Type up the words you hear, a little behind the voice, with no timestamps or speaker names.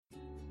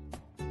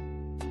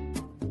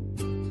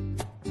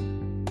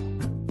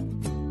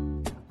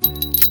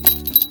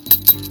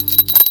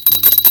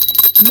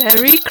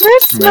Merry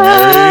Christmas!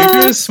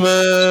 Merry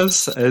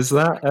Christmas! Is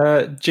that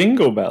a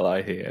jingle bell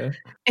I hear?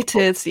 It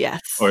is,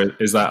 yes. Or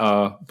is that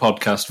our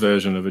podcast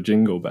version of a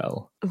jingle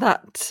bell?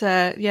 That,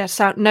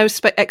 no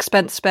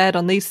expense spared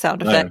on these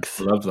sound effects.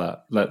 I love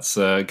that. Let's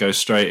go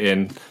straight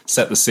in,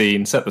 set the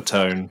scene, set the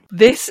tone.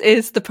 This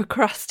is the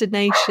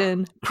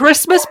Procrastination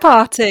Christmas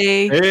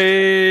party.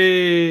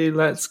 Hey,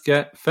 let's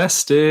get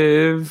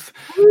festive.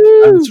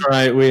 Woo! That's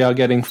right, we are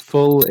getting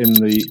full in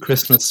the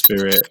Christmas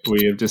spirit.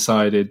 We have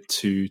decided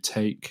to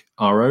take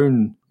our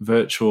own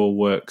virtual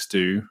works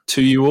do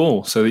to you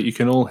all so that you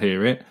can all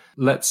hear it.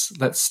 Let's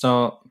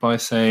start by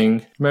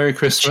saying Merry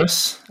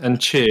Christmas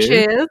and cheers.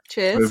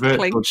 Cheers. With virtual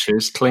Clink.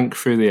 cheers, clink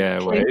through the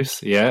airwaves.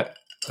 Clink. Yeah,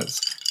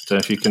 don't know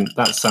if you can.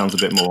 That sounds a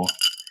bit more.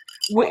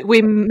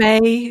 We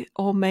may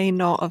or may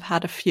not have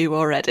had a few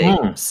already.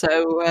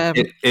 So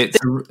it's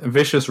a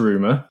vicious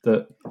rumor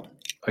that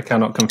I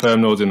cannot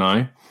confirm nor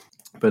deny.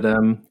 But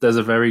there's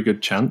a very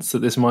good chance that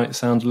this might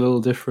sound a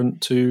little different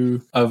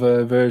to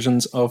other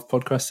versions of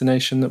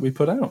Podcrastination that we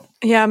put out.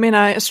 Yeah, I mean,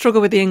 I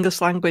struggle with the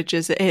English language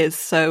as it is,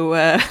 so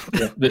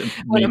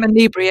when I'm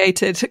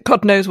inebriated,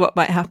 God knows what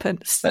might happen.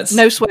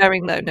 No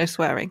swearing, though, no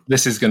swearing.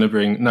 This is going to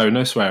bring...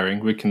 No swearing.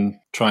 We can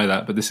try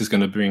that, but this is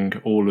going to bring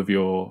all of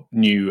your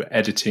new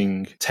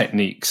editing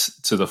techniques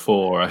to the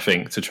fore, I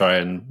think, to try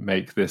and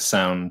make this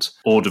sound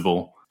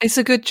audible. It's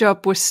a good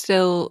job we're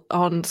still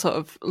on sort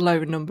of low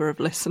number of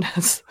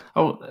listeners.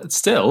 Oh,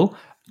 still,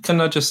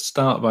 can I just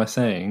start by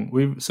saying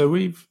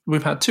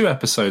we've had 2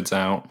 episodes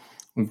out.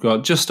 We've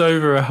got just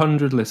over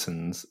 100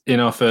 listens in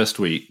our first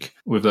week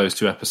with those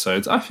 2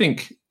 episodes. I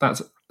think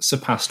that's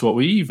surpassed what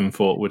we even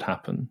thought would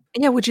happen.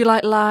 Yeah, would you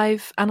like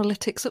live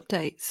analytics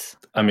updates?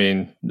 I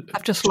mean,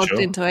 I've just logged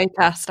into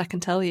Acast, I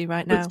can tell you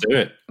right now. Let's do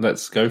it.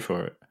 Let's go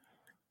for it.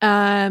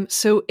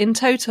 So in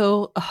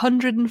total,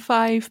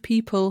 105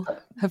 people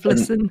have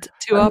listened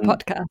to our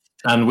podcast.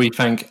 And we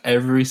thank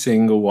every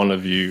single one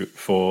of you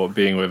for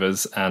being with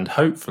us. And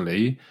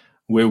hopefully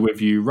we're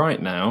with you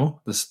right now,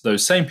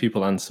 those same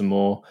people and some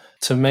more,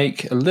 to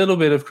make a little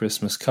bit of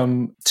Christmas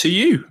come to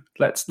you.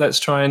 Let's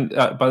try and,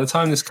 by the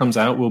time this comes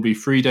out, we'll be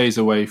 3 days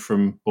away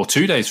from, or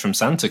 2 days from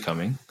Santa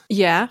coming.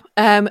 Yeah,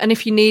 and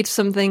if you need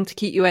something to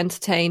keep you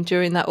entertained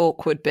during that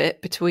awkward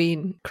bit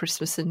between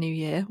Christmas and New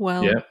Year,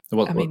 well, yeah.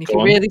 If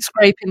you're really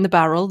scraping the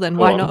barrel, then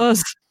why not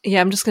us?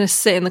 Yeah, I'm just going to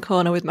sit in the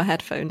corner with my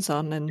headphones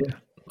on and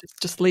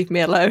just leave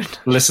me alone.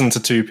 Listen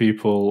to 2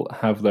 people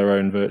have their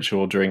own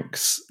virtual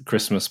drinks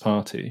Christmas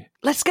party.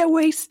 Let's get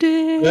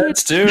wasted.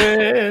 Let's do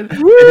it.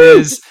 It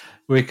is.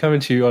 We're coming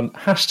to you on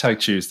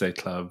 #Tuesday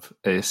Club.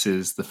 This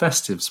is the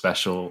festive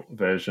special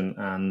version,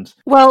 and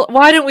well,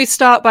 why don't we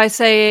start by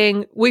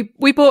saying we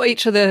bought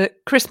each other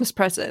Christmas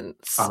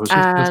presents? I was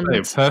just going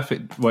to say,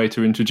 perfect way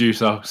to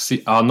introduce our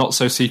not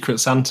so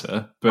secret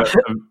Santa, but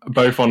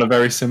both on a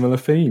very similar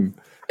theme.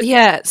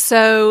 Yeah,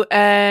 so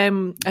I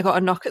got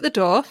a knock at the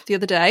door the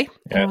other day,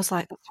 and I was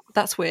like,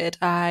 that's weird.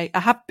 I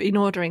have been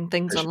ordering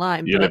things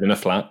online. You live in a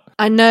flat.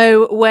 I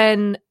know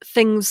when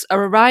things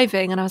are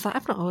arriving, and I was like,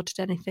 I've not ordered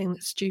anything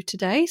that's due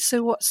today,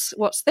 so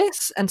what's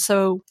this? And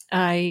so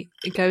I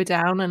go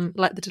down and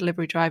let the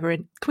delivery driver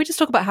in. Can we just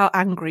talk about how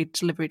angry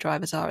delivery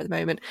drivers are at the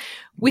moment?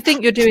 We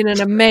think you're doing an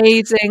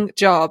amazing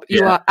job.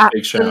 You are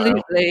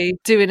absolutely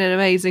doing an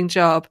amazing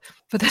job.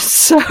 But they're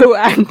so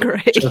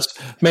angry. Just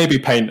maybe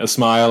paint a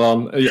smile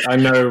on. I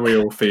know we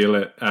all feel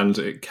it, and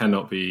it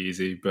cannot be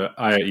easy. But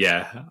I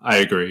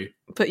agree.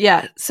 But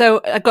yeah,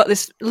 so I got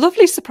this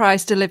lovely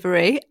surprise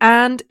delivery,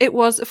 and it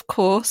was, of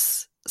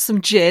course,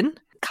 some gin,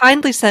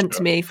 kindly sent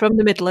to me from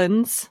the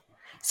Midlands.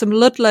 Some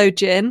Ludlow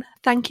gin.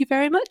 Thank you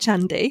very much,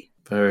 Andy.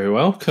 Very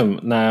welcome.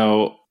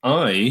 Now,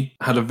 I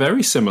had a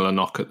very similar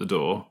knock at the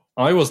door.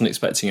 I wasn't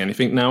expecting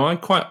anything. Now, I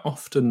quite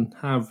often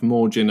have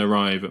more gin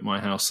arrive at my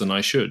house than I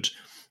should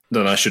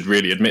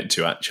really admit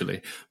to,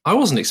 actually. I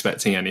wasn't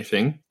expecting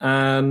anything,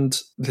 and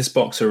this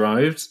box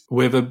arrived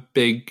with a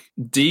big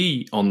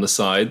D on the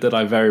side that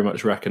I very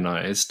much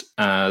recognised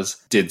as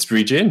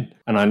Didsbury Gin.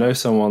 And I know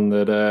someone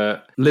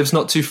that lives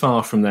not too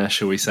far from there,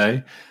 shall we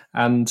say,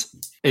 and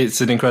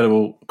it's an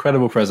incredible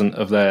present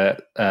of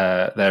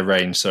their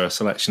range, so a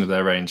selection of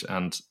their range,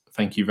 and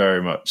thank you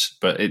very much.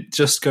 But it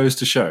just goes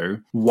to show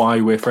why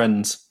we're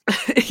friends.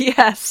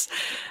 Yes.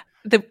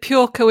 The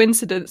pure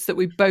coincidence that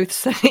we both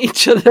sent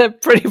each other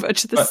pretty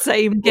much the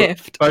same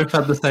gift. Both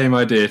had the same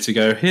idea to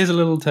go, here's a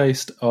little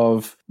taste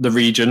of the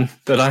region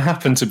that I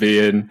happen to be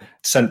in,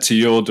 sent to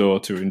your door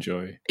to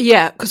enjoy.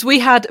 Yeah, because we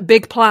had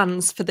big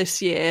plans for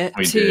this year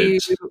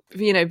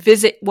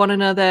visit one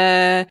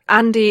another.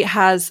 Andy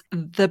has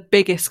the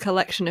biggest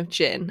collection of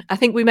gin. I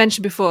think we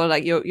mentioned before,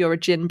 like you're a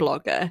gin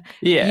blogger.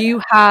 Yeah.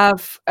 You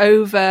have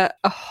over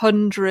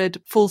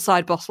 100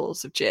 full-size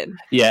bottles of gin.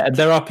 Yeah,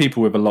 there are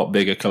people with a lot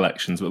bigger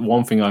collections, but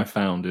one thing I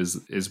found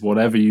is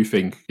whatever you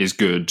think is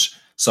good,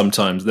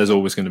 sometimes there's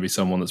always going to be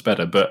someone that's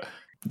better. But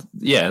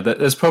yeah,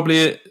 there's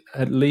probably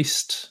at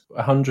least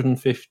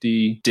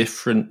 150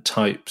 different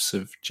types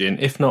of gin,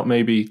 if not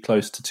maybe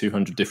close to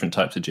 200 different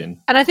types of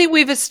gin. And I think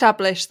we've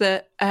established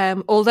that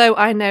although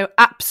I know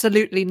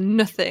absolutely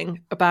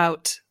nothing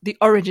about the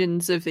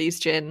origins of these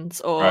gins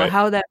or Right.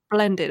 how they're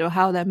blended or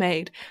how they're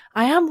made,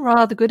 I am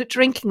rather good at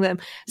drinking them.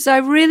 So I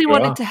really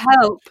wanted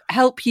to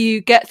help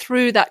you get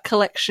through that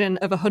collection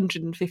of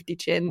 150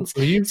 gins.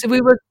 So we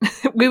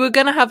were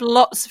going to have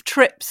lots of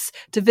trips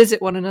to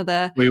visit one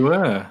another. We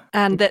were.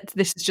 And that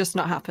this has just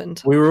not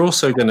happened. We were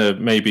also going to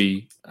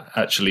maybe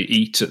actually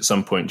eat at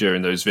some point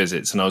during those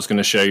visits, and I was going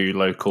to show you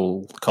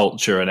local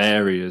culture and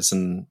areas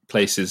and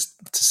places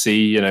to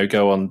see,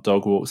 go on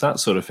dog walks, that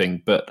sort of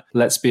thing. But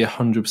let's be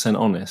 100%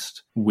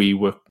 honest, we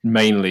were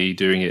mainly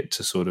doing it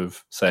to sort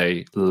of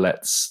say,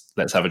 let's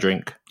have a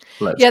drink.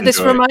 This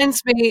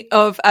reminds me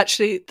of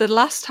actually the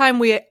last time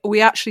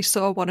we actually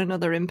saw one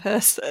another in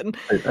person.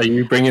 Are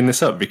you bringing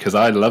this up? Because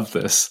I love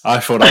this. I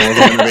thought I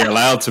wasn't going to be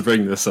allowed to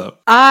bring this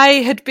up. I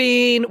had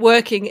been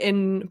working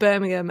in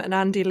Birmingham and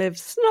Andy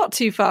lives not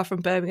too far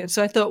from Birmingham.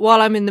 So I thought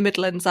while I'm in the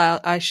Midlands,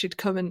 I should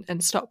come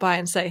and stop by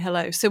and say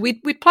hello. So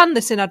we'd planned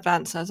this in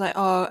advance. I was like,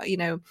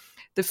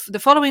 the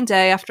following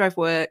day after I've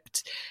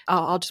worked,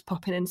 I'll just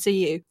pop in and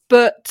see you.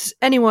 But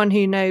anyone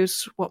who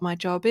knows what my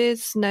job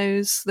is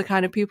knows the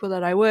kind of people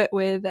that I work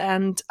with.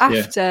 And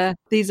after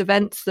these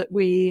events that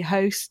we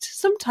host,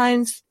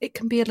 sometimes it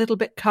can be a little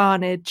bit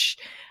carnage.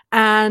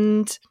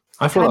 And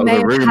I thought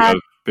that was a rumour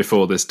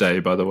before this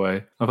day, by the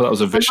way. I thought that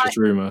was a vicious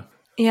rumour.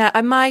 Yeah,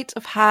 I might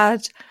have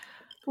had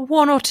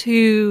 1 or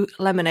 2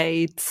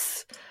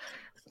 lemonades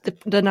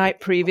the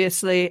night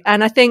previously.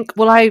 And I think,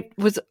 I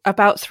was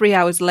about 3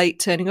 hours late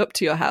turning up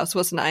to your house,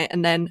 wasn't I?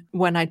 And then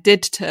when I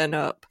did turn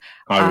up,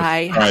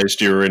 I was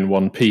surprised you were in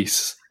one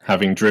piece,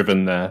 having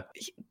driven there.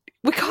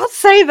 We can't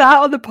say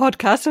that on the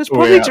podcast. I was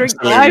probably drunk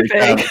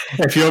driving.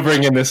 If you're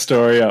bringing this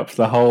story up,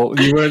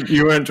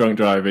 you weren't drunk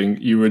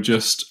driving. You were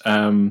just.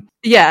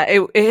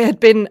 It had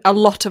been a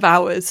lot of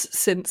hours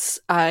since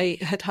I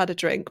had a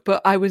drink,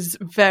 but I was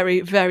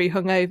very, very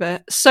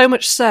hungover. So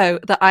much so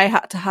that I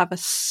had to have a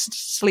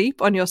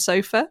sleep on your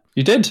sofa.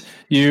 You did.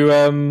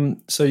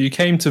 So you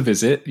came to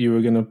visit. You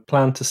were going to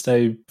plan to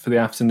stay for the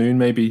afternoon,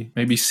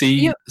 maybe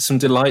see some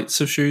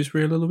delights of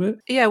Shrewsbury a little bit.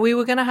 Yeah, we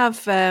were going to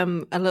have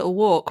a little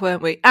walk,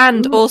 weren't we?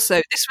 And also,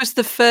 this was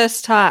the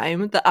first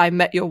time that I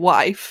met your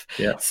wife.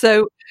 Yeah.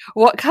 So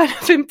what kind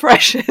of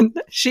impression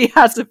she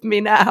has of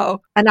me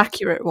now? An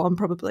accurate one,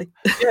 probably.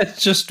 Yeah,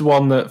 just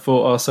one that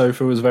thought our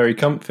sofa was very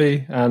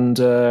comfy and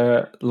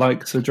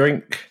liked a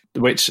drink.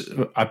 Which,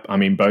 I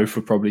mean, both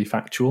were probably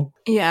factual.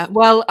 Yeah,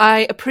 well,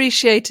 I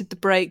appreciated the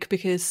break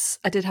because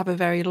I did have a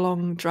very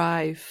long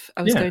drive.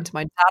 I was going to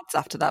my dad's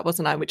after that,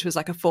 wasn't I? Which was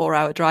like a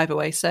 4-hour drive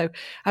away. So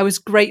I was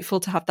grateful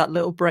to have that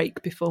little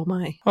break before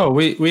my... Oh,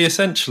 we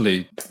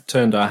essentially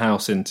turned our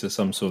house into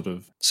some sort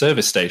of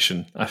service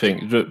station, I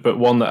think, but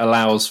one that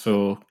allows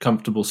for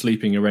comfortable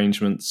sleeping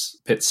arrangements,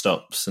 pit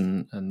stops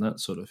and that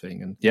sort of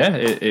thing. And yeah,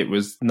 it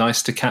was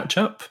nice to catch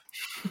up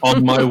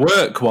on my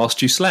work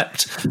whilst you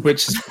slept,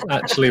 which is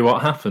actually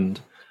what happened.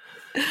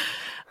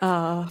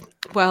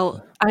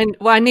 Well,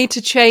 I need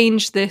to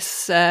change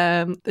this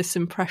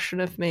impression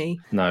of me.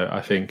 No,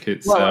 I think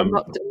it's I'm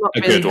not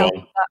a really good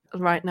one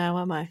right now,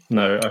 am I?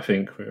 No, I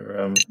think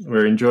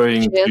we're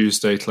enjoying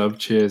Tuesday Club.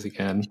 Cheers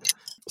again.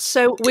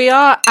 So we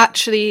are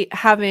actually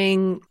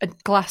having a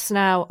glass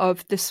now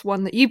of this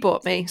one that you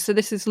bought me. So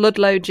this is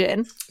Ludlow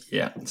Gin.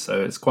 Yeah,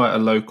 so it's quite a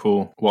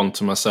local one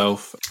to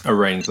myself, a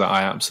range that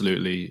I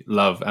absolutely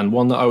love, and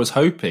one that I was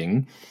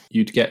hoping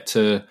you'd get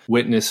to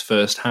witness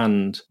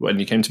firsthand when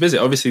you came to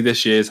visit. Obviously,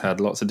 this year's had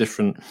lots of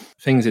different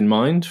things in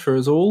mind for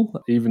us all.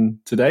 Even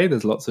today,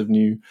 there's lots of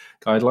new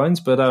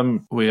guidelines, but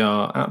we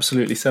are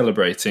absolutely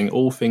celebrating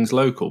all things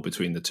local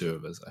between the two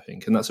of us, I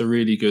think, and that's a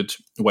really good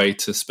way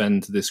to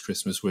spend this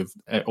Christmas with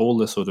all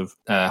the sort of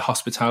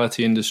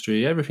hospitality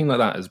industry. Everything like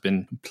that has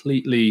been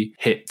completely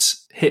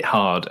hit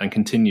hard and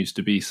continues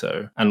to be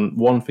so. And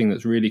one thing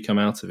that's really come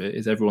out of it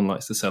is everyone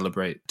likes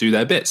to do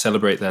their bit,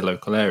 celebrate their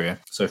local area.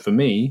 So for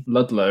me,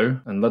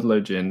 Ludlow and Ludlow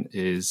Gin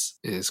is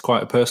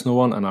quite a personal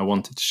one, and I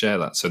wanted to share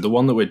that. So the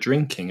one that we're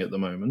drinking at the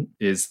moment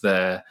is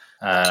their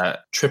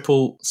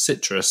triple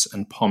citrus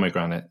and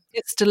pomegranate.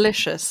 It's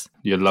delicious.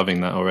 You're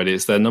loving that already.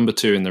 It's their number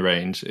 2 in the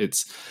range.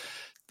 It's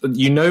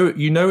you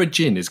know a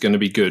gin is going to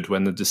be good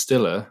when the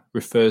distiller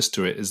refers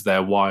to it as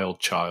their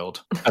wild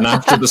child. And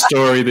after the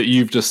story that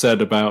you've just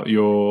said about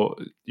your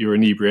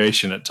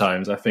inebriation at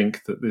times, I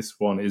think that this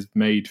one is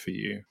made for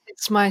you.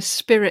 It's my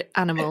spirit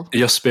animal.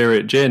 Your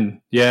spirit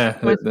gin, yeah.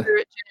 My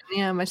spirit gin,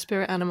 yeah, my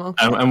spirit animal.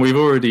 And we've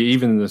already,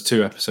 even in the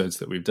 2 episodes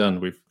that we've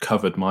done, we've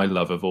covered my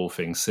love of all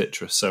things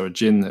citrus. So a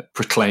gin that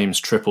proclaims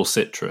triple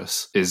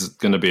citrus is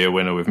going to be a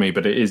winner with me.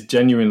 But it is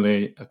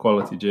genuinely a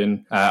quality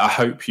gin. I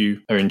hope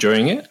you are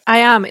enjoying it. I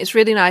am. It's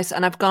really nice.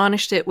 And I've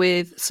garnished it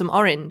with some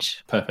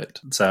orange.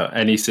 Perfect. So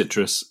any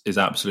citrus is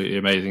absolutely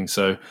amazing.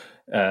 So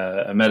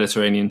a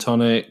Mediterranean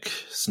tonic,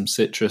 some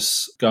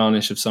citrus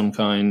garnish of some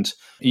kind,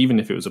 even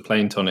if it was a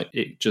plain tonic,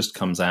 it just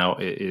comes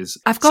out. It is.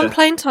 I've gone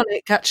plain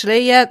tonic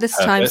actually, this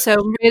time. So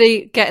I'm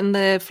really getting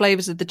the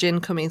flavours of the gin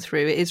coming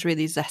through. It is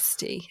really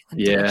zesty and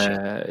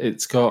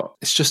delicious.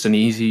 It's just an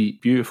easy,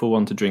 beautiful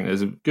one to drink.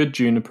 There's a good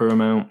juniper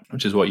amount,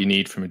 which is what you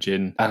need from a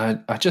gin.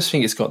 And I just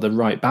think it's got the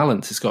right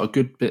balance. It's got a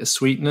good bit of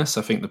sweetness.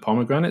 I think the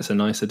pomegranate's a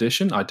nice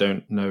addition. I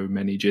don't know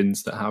many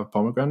gins that have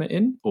pomegranate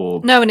in.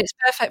 No, and it's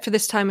perfect for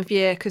this time of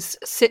year because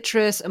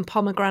citrus and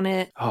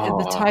pomegranate are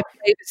the type of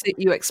flavours that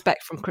you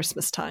expect from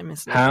Christmas time,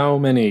 isn't it? How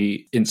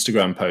many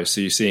Instagram posts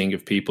are you seeing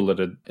of people that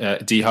are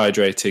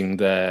dehydrating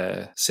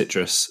their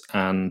citrus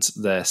and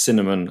their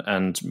cinnamon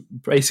and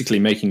basically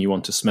making you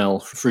want to smell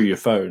through your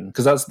phone?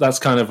 Because that's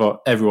kind of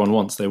what everyone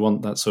wants. They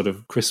want that sort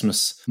of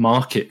Christmas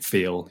market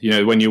feel. You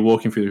know, when you're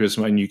walking through the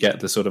Christmas and you get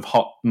the sort of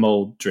hot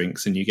mulled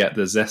drinks and you get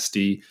the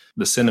zesty,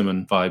 the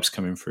cinnamon vibes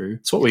coming through.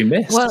 It's what we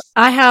missed. Well,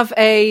 I have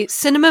a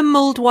cinnamon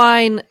mulled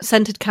wine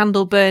scented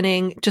candle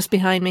burning just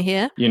behind me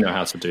here. You know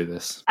how to do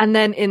this. And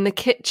then in the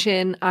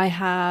kitchen,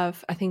 I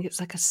think it's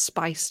like a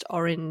spiced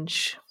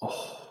orange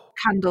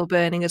candle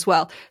burning as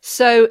well.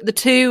 So the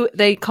two,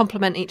 they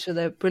complement each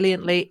other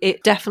brilliantly.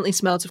 It definitely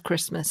smells of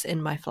Christmas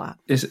in my flat.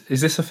 Is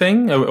this a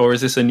thing, or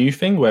is this a new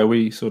thing where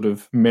we sort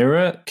of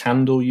mirror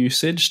candle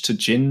usage to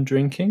gin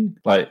drinking?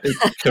 Like,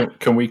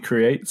 can we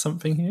create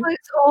something here? Well,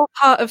 it's all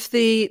part of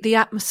the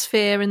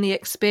atmosphere and the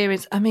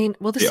experience. I mean,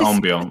 well, this is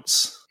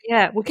ambience.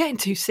 Yeah, we're getting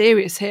too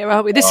serious here,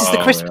 aren't we? This is the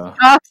Christmas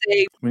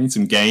party. We need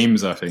some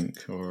games, I think,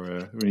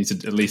 or we need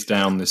to at least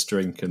down this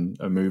drink and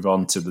move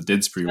on to the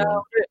Didsbury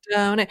one.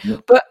 Down it. Yeah.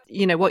 But,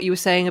 you know, what you were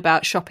saying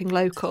about shopping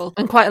local,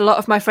 and quite a lot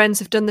of my friends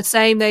have done the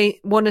same. They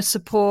want to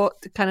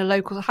support the kind of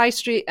local high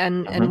street,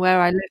 and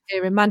where I live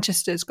here in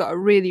Manchester has got a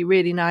really,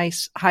 really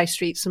nice high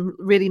street, some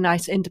really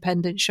nice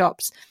independent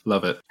shops.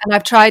 Love it. And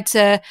I've tried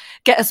to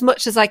get as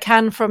much as I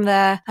can from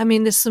there. I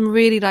mean, there's some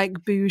really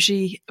like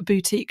bougie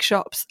boutique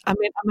shops. I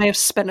mean, I may have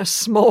spent a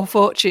small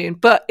fortune,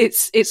 but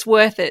it's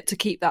worth it to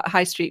keep that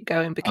high street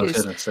going,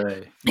 because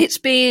it's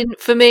been,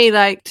 for me,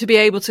 like, to be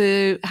able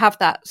to have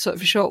that sort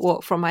of a short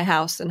walk from my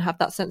house and have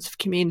that sense of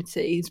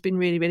community has been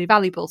really, really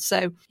valuable.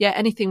 So yeah,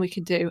 anything we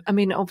can do. I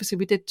mean, obviously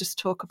we did just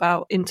talk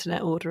about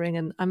internet ordering,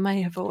 and I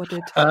may have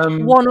ordered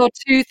one or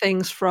two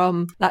things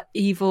from that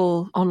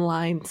evil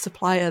online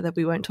supplier that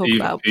we won't talk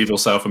about. Evil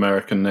South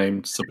American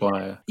named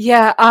supplier.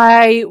 Yeah,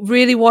 I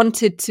really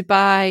wanted to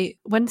buy,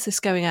 when's this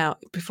going out?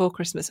 Before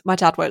Christmas. My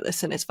dad won't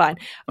listen, it's fine.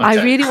 Okay.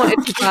 I really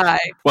wanted to buy.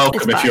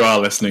 Welcome if you are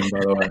listening, by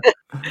the way.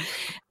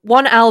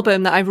 One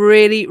album that I've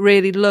really,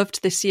 really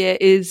loved this year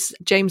is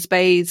James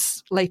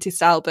Bay's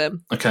latest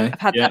album. Okay. I've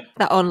had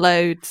that on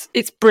loads.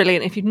 It's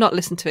brilliant. If you've not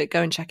listened to it,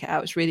 go and check it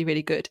out. It's really,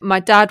 really good. My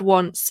dad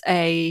wants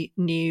a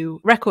new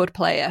record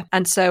player,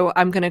 and so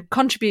I'm going to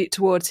contribute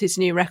towards his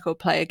new record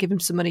player, give him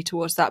some money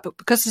towards that. But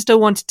because I still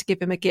wanted to give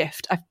him a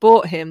gift, I've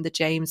bought him the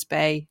James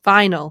Bay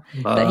vinyl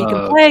that he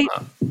can play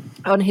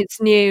on his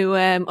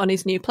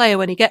new player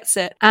when he gets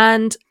it.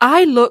 And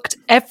I looked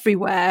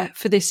everywhere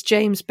for this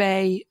James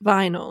Bay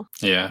vinyl.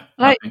 Yeah.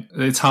 Like,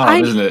 it's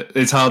hard, isn't it?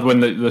 It's hard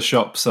when the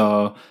shops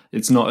are.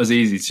 It's not as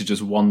easy to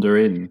just wander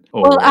in.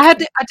 Well, I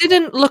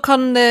didn't look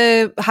on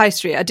the high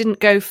street. I didn't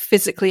go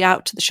physically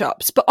out to the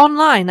shops, but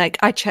online, like,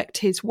 I checked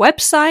his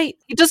website.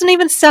 He doesn't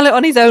even sell it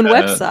on his own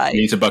website.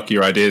 You need to buck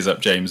your ideas up,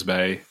 James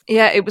Bay.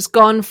 Yeah, it was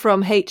gone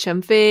from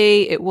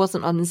HMV. It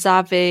wasn't on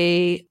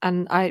Zavvi.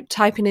 And I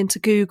typing into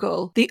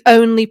Google, the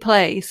only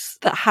place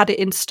that had it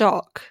in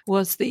stock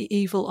was the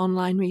evil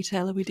online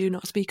retailer we do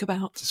not speak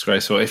about.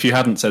 Disgraceful. If you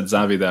hadn't said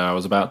Zavvi there, I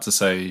was about to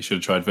say you should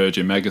have tried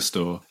Virgin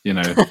Megastore, you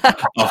know,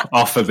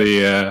 off of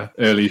the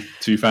early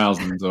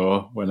 2000s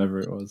or whenever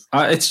it was.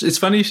 It's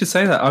funny you should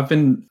say that.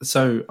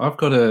 I've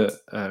got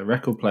a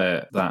record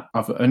player that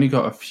I've only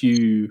got a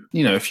few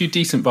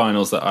decent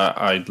vinyls that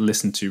I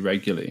listen to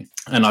regularly,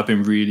 and I've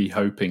been really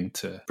hoping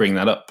to bring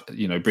that up,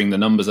 you know, bring the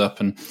numbers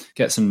up and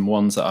get some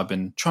ones that I've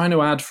been trying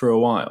to add for a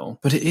while.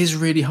 But it is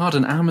really hard,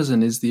 and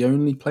Amazon is the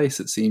only place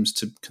that seems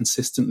to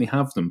consistently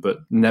have them, but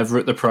never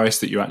at the price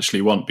that you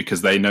actually want,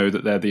 because they know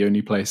that they're the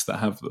only place that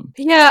have them.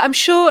 Yeah, I'm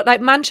sure,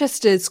 like,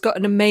 Manchester's got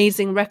an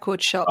amazing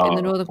record shop in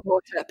the Northern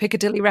Quarter,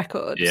 Piccadilly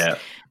Records. Yeah.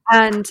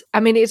 And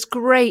I mean, it's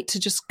great to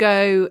just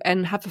go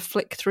and have a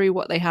flick through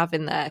what they have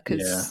in there,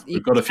 because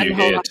we've got a few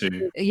here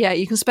too. Yeah,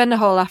 you can spend a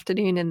whole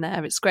afternoon in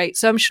there. It's great.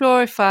 So I'm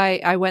sure if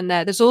I went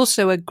there, there's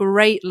also a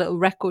great little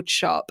record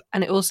shop,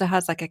 and it also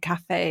has like a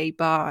cafe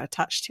bar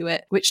attached to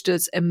it, which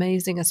does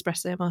amazing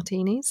espresso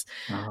martinis.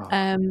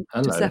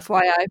 Just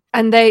FYI.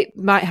 And they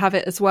might have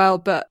it as well,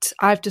 but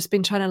I've just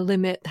been trying to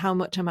limit how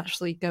much I'm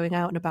actually going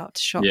out and about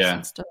to shops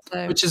and stuff.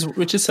 So.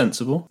 Which is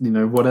sensible, you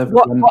know. Whatever.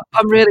 What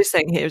I'm really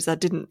saying here is I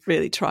didn't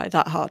really try try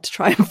that hard to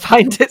try and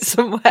find it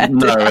somewhere.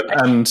 No,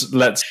 and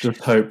let's just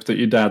hope that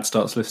your dad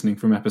starts listening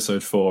from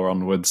episode 4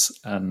 onwards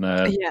and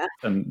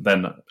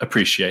then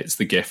appreciates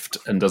the gift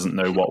and doesn't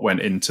know what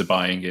went into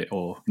buying it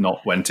or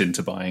not went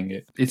into buying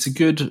it. It's a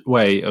good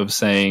way of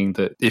saying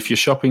that if you're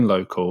shopping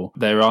local,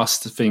 there are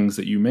things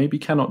that you maybe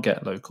cannot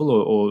get local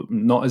or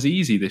not as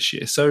easy this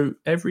year. So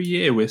every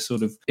year we're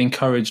sort of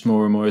encouraged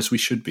more and more, as we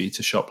should be,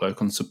 to shop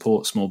local and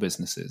support small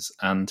businesses.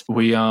 And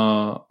we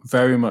are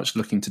very much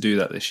looking to do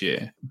that this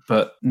year.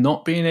 But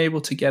not being able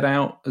to get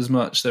out as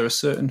much, there are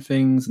certain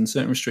things and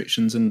certain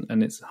restrictions, and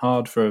it's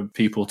hard for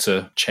people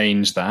to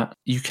change that.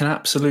 You can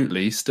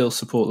absolutely still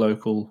support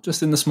local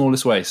just in the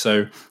smallest way.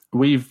 So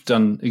we've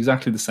done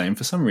exactly the same.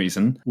 For some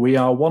reason, we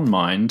are one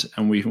mind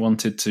and we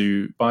wanted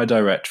to buy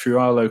direct through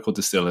our local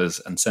distillers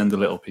and send a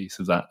little piece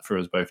of that for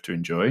us both to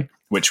enjoy,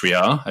 which we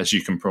are, as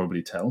you can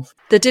probably tell.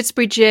 The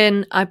Didsbury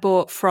gin I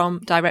bought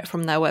direct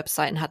from their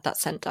website and had that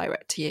sent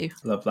direct to you.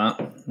 Love that.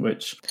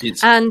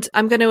 And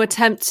I'm going to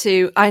attempt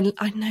to, I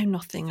know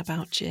nothing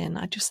about gin.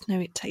 I just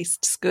know it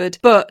tastes good,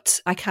 but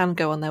I can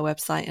go on their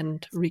website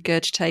and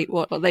regurgitate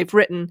what they've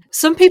written.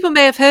 Some people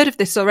may have heard of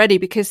this already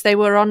because they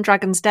were on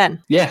Dragon's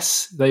Den.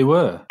 Yes, they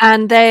were.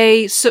 And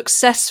they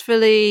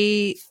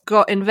successfully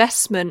got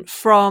investment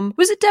from,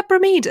 was it Deborah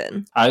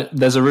Meaden?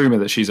 There's a rumour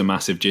that she's a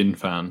massive gin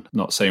fan.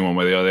 Not saying one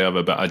way or the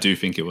other, but I do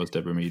think it was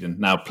Deborah Meaden.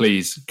 Now,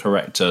 please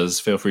correct us.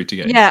 Feel free to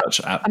get in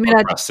touch at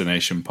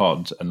Procrastination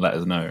Pod and let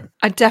us know.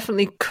 I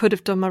definitely could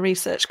have done my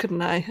research,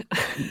 couldn't I?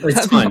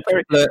 It's fine.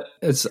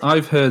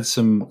 I've heard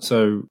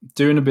so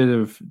doing a bit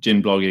of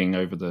gin blogging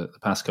over the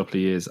past couple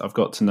of years, I've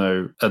got to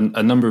know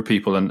a number of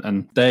people,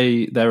 and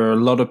there are a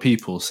lot of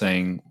people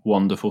saying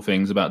wonderful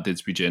things about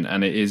Didsbury gin,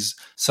 and it is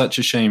such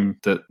a shame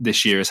that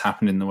this year has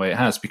happened in the way it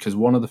has, because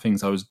one of the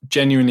things I was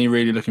genuinely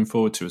really looking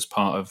forward to as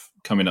part of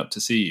coming up to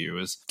see you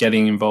was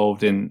getting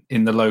involved in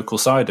the local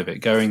side of it,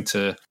 going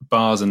to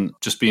bars and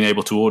just being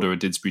able to order a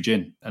Didsbury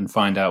gin and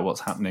find out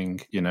what's happening,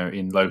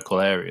 in local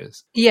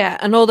areas. Yeah,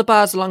 and all the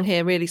bars along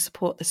here really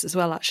support this as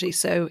well, actually,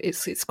 so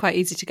it's quite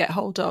easy to get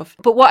hold of.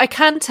 But what I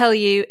can tell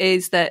you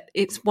is that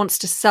it wants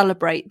to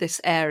celebrate this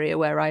area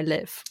where I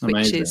live,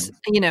 Amazing. Which is,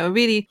 a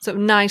really sort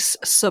of nice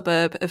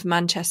suburb of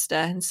Manchester,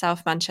 in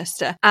South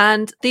Manchester.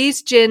 And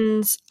these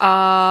gins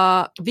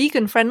are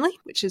vegan friendly,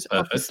 which is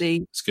Perfect.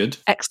 Obviously it's good.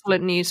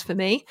 Excellent news for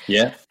me.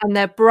 Yeah. And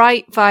they're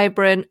bright,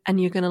 vibrant, and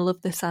you're going to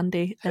love this,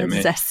 Andy. They're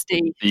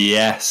zesty.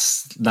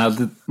 Yes. Now,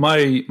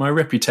 my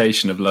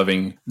reputation of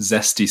loving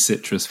zesty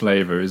citrus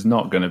flavour is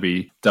not going to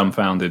be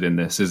dumbfounded in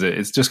this, is it?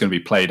 It's just going to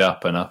be played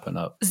up and up and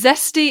up.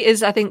 Zesty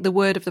is, I think, the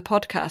word of the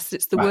podcast.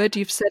 It's the word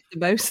you've said the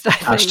most, I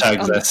think. Hashtag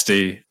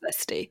zesty.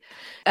 Zesty.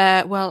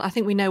 Well, I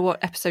think we know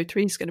what episode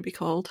 3 is going to be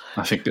called.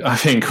 I think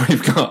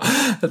we've got.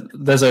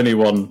 There's only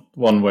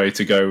one way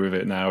to go with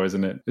it now,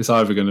 isn't it? It's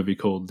either going to be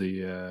called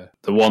the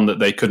one that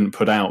they couldn't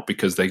put out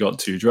because they got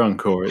too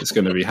drunk, or it's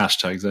going to be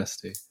hashtag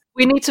zesty.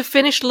 We need to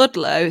finish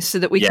Ludlow so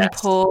that we can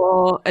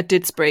pour a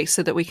Didsbury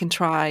so that we can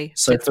try.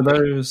 So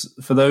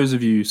for those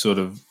of you sort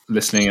of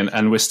listening,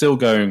 and we're still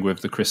going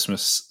with the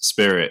Christmas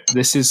spirit,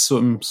 this is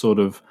some sort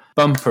of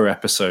bumper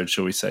episode,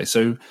 shall we say.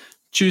 So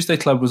Tuesday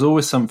Club was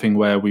always something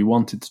where we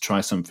wanted to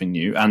try something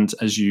new. And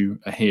as you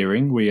are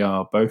hearing, we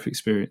are both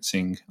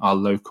experiencing our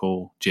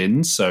local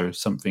gins, so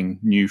something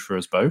new for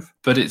us both.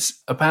 But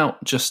it's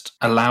about just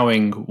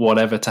allowing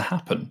whatever to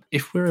happen.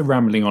 If we're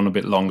rambling on a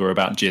bit longer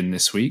about gin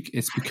this week,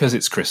 it's because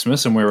it's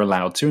Christmas and we're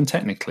allowed to, and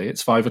technically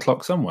it's 5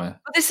 o'clock somewhere.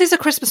 But this is a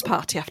Christmas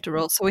party after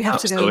all, so we have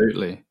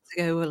Absolutely. to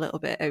go a little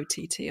bit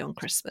OTT on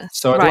Christmas.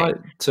 So I'd like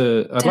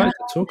to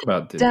talk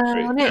about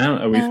Didsbury.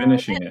 Are we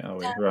finishing it? Are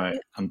we? Right,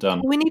 I'm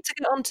done. We need to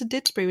get on to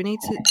Didsbury. We need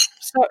to.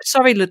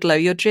 Sorry, Ludlow,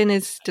 your gin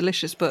is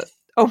delicious, but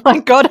oh my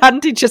God,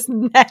 Andy just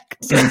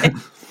necked it.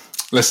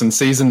 Listen,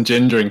 seasoned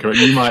gin drinker,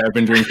 you might have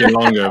been drinking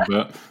longer,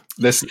 but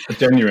this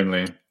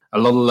genuinely. A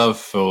lot of love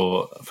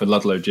for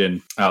Ludlow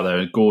gin out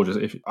there.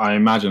 Gorgeous. I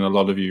imagine a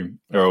lot of you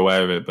are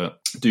aware of it, but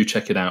do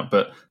check it out.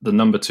 But the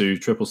number 2,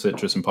 triple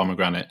citrus and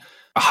pomegranate.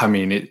 I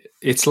mean,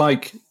 it's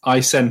like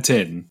I sent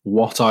in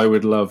what I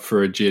would love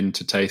for a gin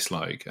to taste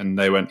like, and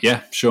they went,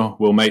 yeah, sure,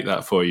 we'll make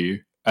that for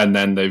you. And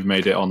then they've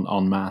made it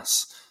en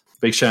masse.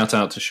 Big shout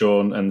out to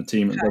Sean and the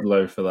team at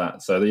Ludlow for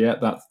that. So yeah,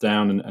 that's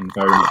down and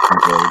very much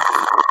enjoyed.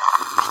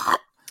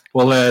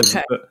 Well,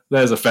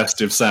 there's a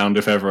festive sound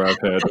if ever I've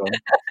heard one.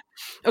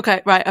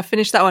 Okay, right, I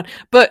finished that one.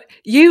 But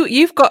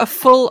you've got a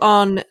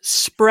full-on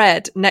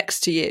spread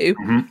next to you,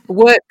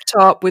 worked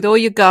up with all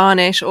your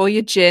garnish, all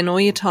your gin, all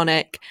your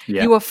tonic.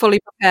 Yeah. You are fully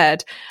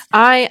prepared.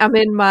 I am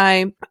in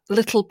my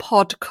little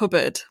pod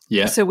cupboard.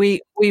 Yeah. So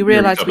we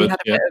realised we had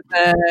a bit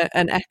of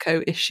an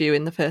echo issue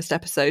in the first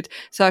episode.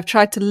 So I've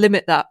tried to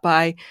limit that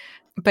by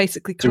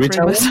basically covering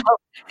myself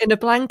in a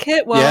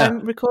blanket while I'm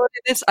recording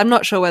this. I'm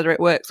not sure whether it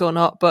works or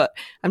not, but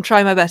I'm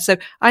trying my best. So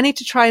I need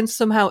to try and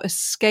somehow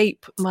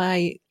escape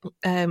my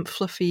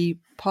fluffy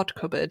pod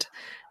cupboard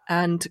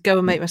and go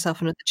and make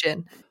myself another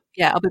gin.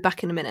 Yeah, I'll be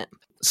back in a minute.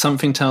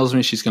 Something tells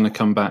me she's going to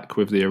come back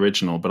with the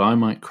original, but I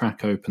might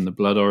crack open the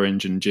blood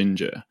orange and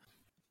ginger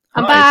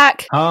I'm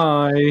back.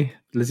 Hi.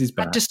 Lizzie's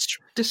I back. just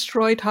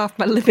destroyed half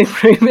my living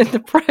room in the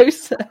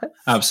process.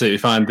 Absolutely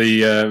fine.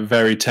 The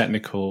very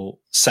technical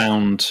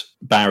sound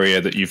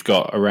barrier that you've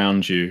got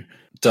around you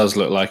does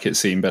look like it's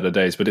seen better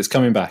days, but it's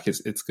coming back.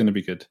 It's going to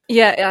be good.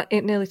 Yeah,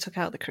 it nearly took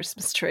out the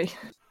Christmas tree.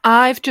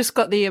 I've just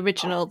got the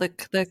original, the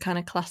kind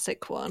of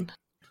classic one.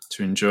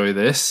 To enjoy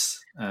this,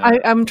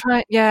 I'm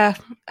trying. Yeah,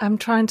 I'm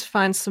trying to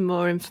find some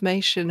more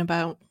information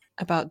about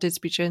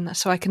Didsbury Gin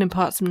so I can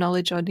impart some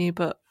knowledge on you.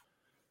 But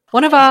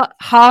one of our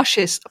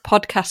harshest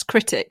podcast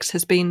critics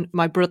has been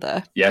my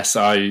brother. Yes,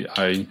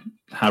 I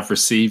have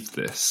received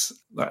this.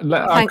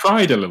 I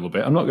cried a little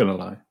bit. I'm not going to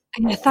lie.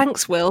 Yeah,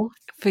 thanks, Will,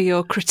 for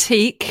your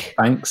critique.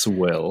 Thanks,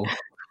 Will.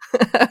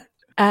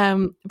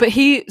 But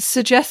he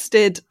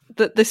suggested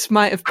that this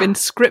might have been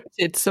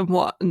scripted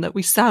somewhat and that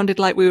we sounded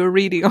like we were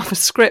reading off a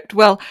script.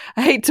 Well,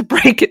 I hate to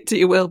break it to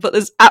you, Will, but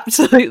there's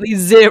absolutely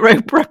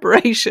zero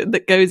preparation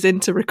that goes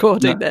into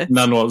recording this.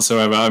 None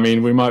whatsoever. I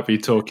mean, we might be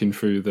talking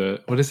through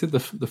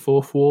the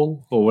fourth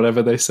wall or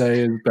whatever they say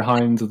is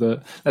behind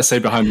the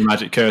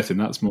magic curtain.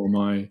 That's more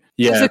my...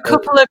 Yeah. There's a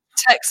couple of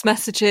text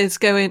messages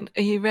going,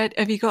 are you ready?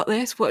 Have you got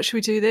this? What should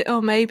we do this?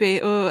 Oh,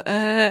 maybe. Or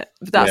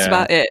that's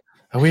about it.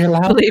 Are we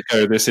allowed to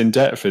go this in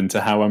depth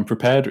into how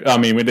unprepared? I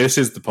mean, this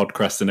is the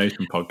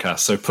Podcrastination podcast,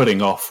 so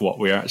putting off what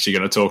we're actually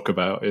going to talk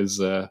about is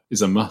a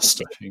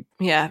must, I think.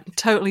 Yeah,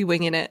 totally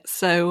winging it.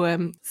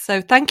 So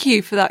thank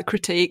you for that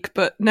critique,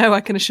 but no,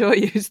 I can assure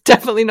you, it's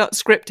definitely not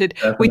scripted.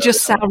 We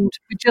just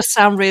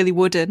sound really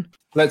wooden.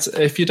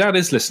 If your dad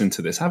is listening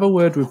to this, have a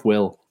word with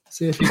Will.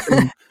 See if you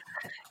can.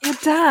 Your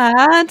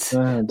dad.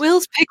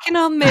 Will's picking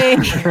on me.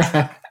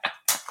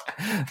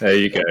 There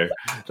you go.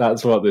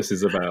 That's what this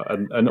is about.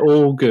 And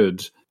all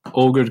good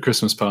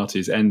Christmas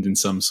parties end in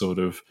some sort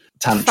of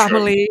tantrum.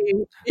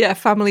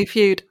 Family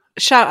feud.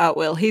 Shout out,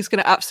 Will. He's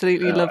going to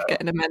absolutely love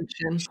getting a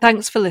mention.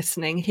 Thanks for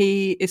listening.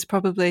 He is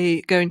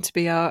probably going to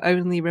be our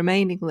only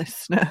remaining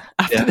listener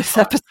after this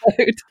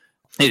episode.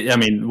 I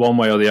mean, one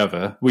way or the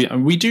other.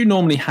 We do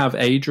normally have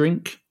a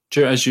drink,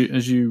 as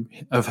you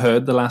have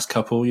heard the last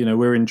couple. You know,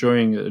 we're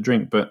enjoying a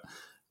drink, but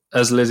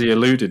as Lizzie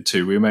alluded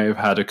to, we may have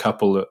had a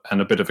couple and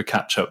a bit of a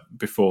catch up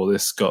before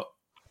this got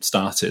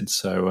started.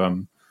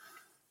 So,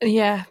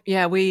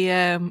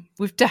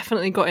 we've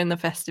definitely got in the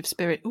festive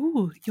spirit.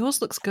 Ooh,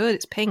 yours looks good.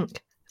 It's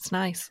pink. It's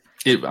nice.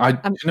 You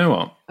know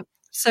what? I'm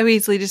so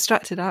easily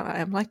distracted, aren't I?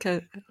 I'm like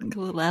a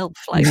little elf.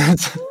 Like,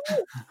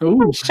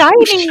 ooh,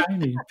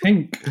 shiny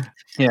pink.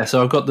 Yeah.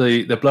 So I've got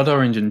the blood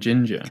orange and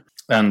ginger,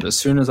 and as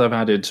soon as I've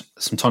added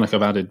some tonic,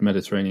 I've added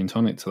Mediterranean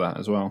tonic to that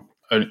as well.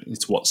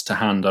 It's what's to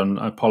hand. And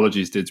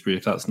apologies, Didsbury,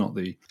 if that's not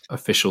the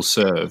official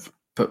serve.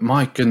 But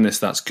my goodness,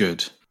 that's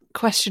good.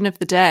 Question of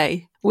the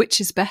day: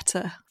 which is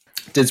better?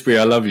 Didsbury,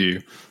 I love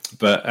you,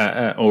 but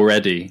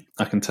already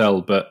I can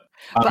tell. But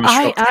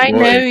I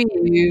know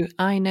you.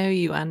 I know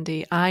you,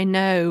 Andy. I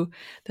know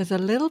there's a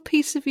little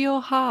piece of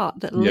your heart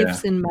that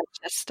lives in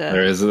Manchester.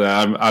 There is.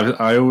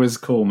 I always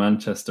call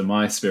Manchester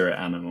my spirit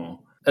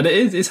animal. And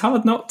it's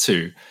hard not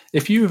to.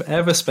 If you've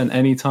ever spent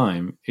any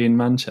time in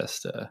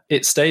Manchester,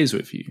 it stays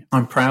with you.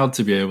 I'm proud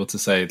to be able to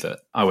say that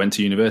I went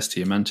to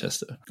university in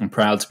Manchester. I'm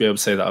proud to be able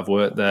to say that I've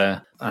worked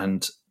there,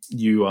 and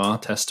you are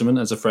testament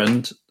as a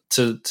friend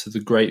to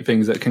the great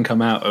things that can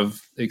come out of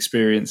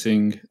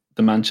experiencing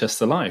the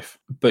Manchester life.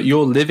 But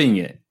you're living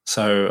it.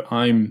 So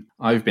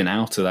I've been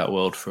out of that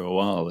world for a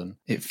while, and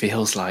it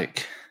feels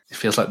like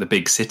the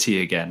big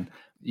city again.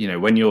 You know,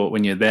 when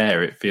you're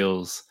there, it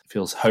feels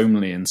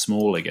homely and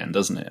small again,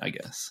 doesn't it, I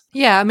guess?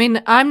 Yeah, I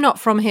mean, I'm not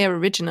from here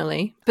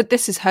originally, but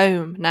this is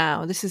home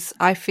now.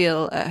 I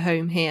feel at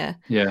home here.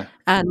 Yeah.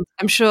 And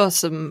I'm sure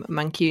some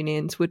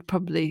Mancunians would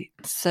probably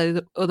say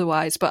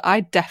otherwise, but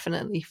I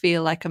definitely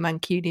feel like a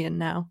Mancunian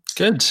now.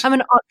 Good. I'm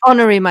an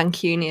honorary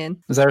Mancunian.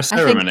 Is there a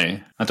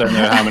ceremony? I don't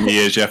know how many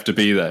years you have to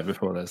be there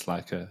before there's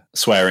like a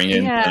swearing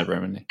in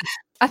ceremony.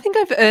 I think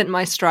I've earned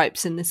my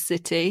stripes in this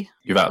city.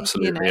 You've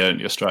absolutely earned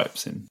your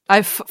stripes in.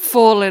 I've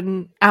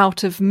fallen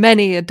out of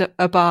many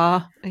a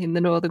bar in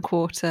the Northern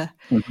Quarter.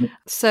 Mm-hmm.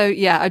 So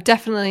I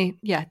definitely,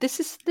 this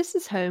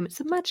is home.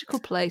 It's a magical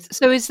place.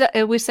 So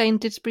are we saying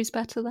Didsbury's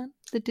better then?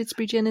 The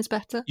Didsbury gin is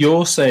better?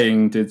 You're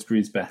saying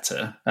Didsbury's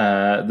better.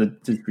 The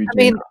Didsbury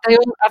gin. I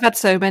mean, I've had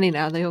so many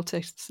now, they all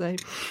taste the same.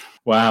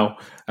 Wow.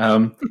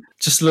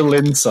 Just a little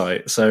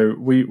insight. So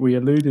we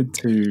alluded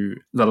to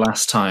the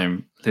last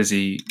time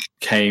Lizzie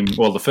came,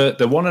 well,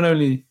 the one and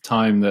only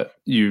time that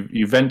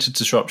you ventured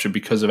to Shropshire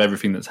because of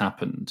everything that's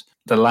happened.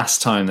 The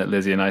last time that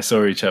Lizzie and I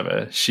saw each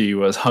other, she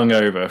was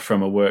hungover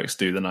from a works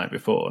do the night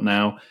before.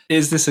 Now,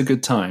 is this a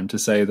good time to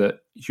say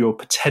that you're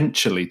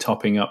potentially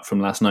topping up from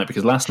last night?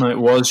 Because last night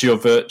was your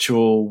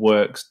virtual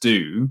works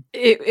do.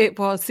 It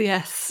was,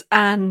 yes.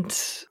 And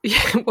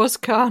it was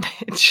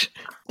carnage.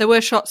 There were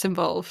shots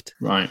involved.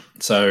 Right.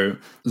 So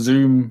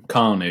Zoom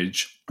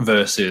carnage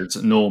versus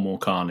normal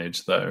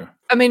carnage, though.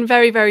 I mean,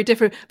 very, very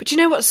different. But you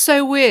know what's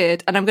so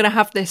weird? And I'm going to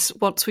have this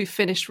once we've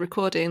finished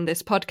recording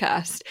this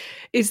podcast,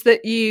 is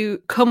that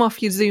you come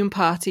off your Zoom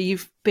party,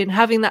 you've been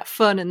having that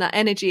fun and that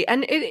energy.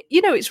 And,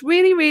 it's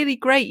really, really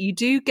great. You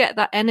do get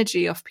that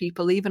energy off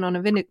people, even on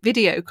a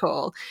video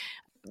call.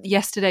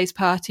 Yesterday's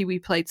party, we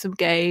played some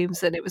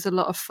games and it was a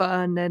lot of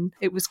fun and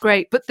it was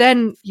great. But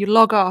then you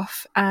log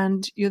off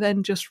and you're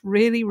then just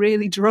really,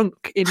 really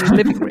drunk in your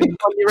living room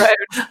on your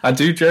own. I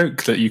do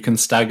joke that you can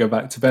stagger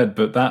back to bed,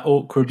 but that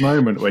awkward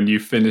moment when you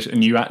finish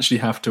and you actually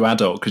have to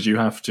adult because you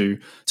have to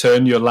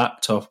turn your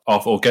laptop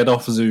off or get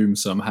off Zoom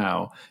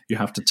somehow. You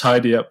have to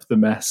tidy up the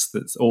mess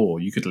or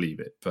you could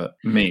leave it. But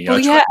me,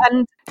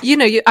 and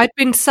I'd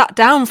been sat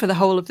down for the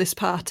whole of this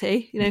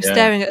party,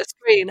 staring at a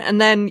screen,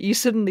 and then you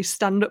suddenly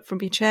stand up from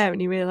your chair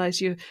and you realise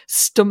you're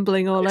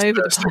stumbling all over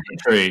the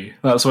place.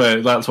 That's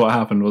what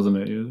happened, wasn't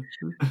it? Do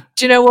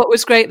you know what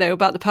was great though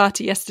about the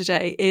party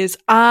yesterday is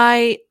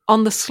I,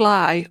 on the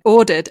sly,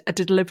 ordered a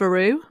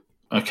Deliveroo.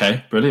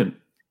 Okay, brilliant.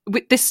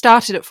 This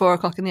started at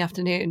 4:00 in the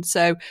afternoon,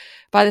 so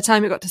by the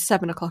time it got to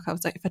 7:00, I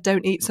was like, if I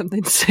don't eat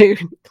something soon,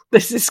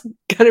 this is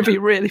going to be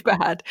really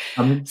bad.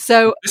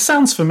 So this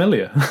sounds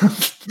familiar.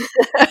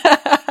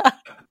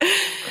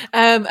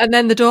 And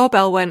then the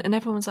doorbell went and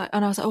everyone was like,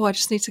 and I was like, I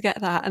just need to get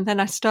that. And then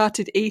I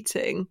started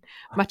eating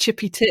my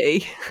chippy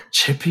tea.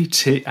 Chippy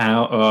tea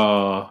out.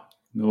 Oh,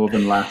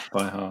 Northern laugh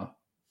by heart.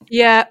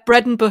 Yeah,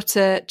 bread and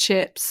butter,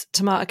 chips,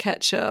 tomato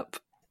ketchup.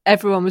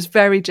 Everyone was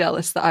very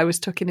jealous that I was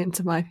tucking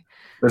into my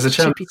There's a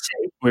chance chippy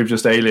tea. We've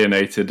just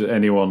alienated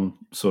anyone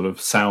sort of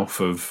south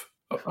of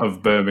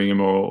Birmingham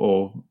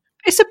or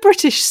It's a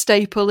British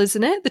staple,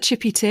 isn't it? The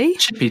chippy tea.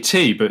 Chippy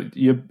tea, but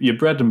your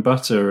bread and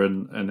butter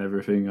and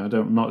everything.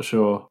 I'm not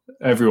sure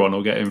everyone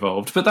will get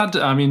involved. But what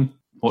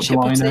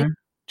do I know?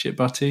 Chip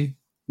butty,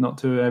 not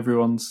to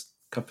everyone's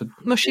cup of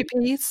mushy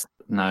peas.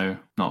 No,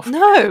 not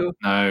no.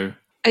 No.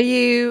 Are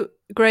you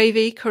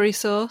gravy, curry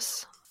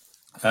sauce,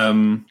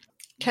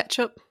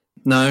 ketchup?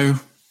 No,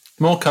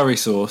 more curry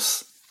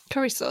sauce.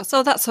 Curry sauce.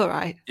 Oh, that's all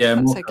right. Yeah,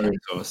 that's more curry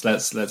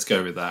sauce. Let's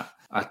go with that.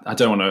 I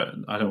don't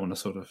want to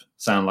sort of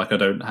sound like I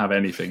don't have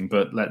anything,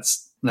 but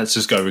let's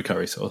just go with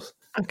curry sauce.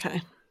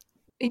 Okay.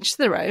 Each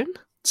their own.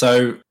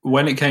 So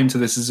when it came to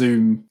this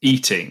Zoom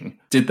eating,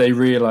 did they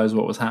realise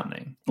what was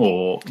happening,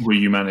 or were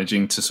you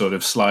managing to sort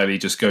of slyly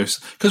just go?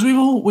 Because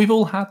we've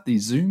all had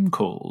these Zoom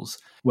calls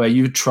where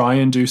you try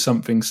and do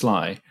something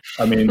sly.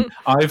 I mean,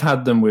 I've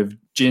had them with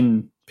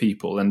gin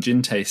people and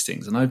gin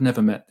tastings, and I've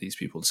never met these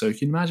people. So you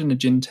can imagine a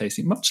gin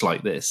tasting much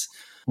like this,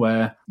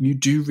 where you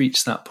do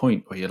reach that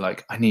point where you're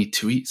like, I need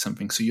to eat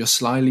something. So you're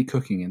slyly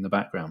cooking in the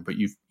background, but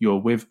you're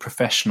with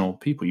professional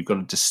people. You've got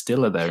a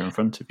distiller there in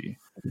front of you.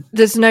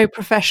 There's no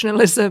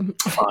professionalism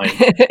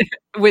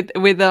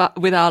with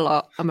our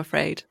lot, I'm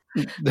afraid.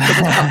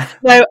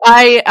 No,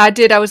 I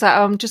did. I was like,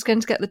 I'm just going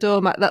to get the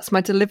doormat. That's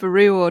my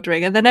Deliveroo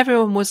ordering. And then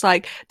everyone was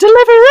like,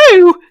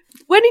 Deliveroo?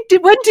 When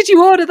did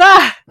you order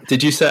that?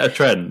 Did you set a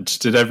trend?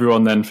 Did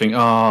everyone then think,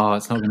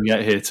 it's not going to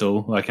get here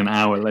till like an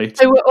hour later?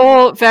 They were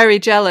all very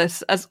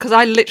jealous because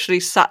I literally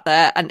sat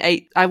there and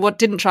ate. I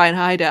didn't try and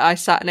hide it. I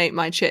sat and ate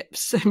my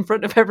chips in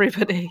front of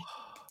everybody.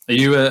 Are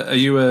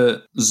you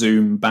a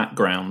Zoom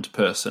background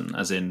person,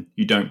 as in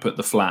you don't put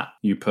the flat,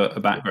 you put a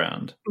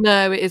background?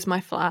 No, it is my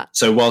flat.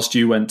 So whilst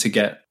you went to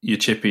get your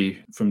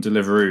chippy from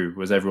Deliveroo,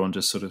 was everyone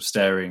just sort of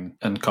staring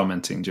and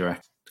commenting, do you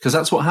reckon? Because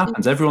that's what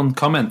happens. Everyone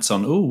comments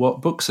on,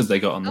 what books have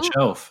they got on the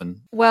shelf? And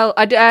well,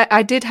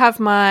 I did have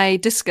my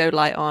disco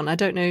light on. I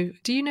don't know.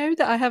 Do you know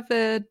that I have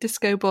a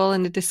disco ball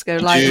and a disco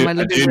light in my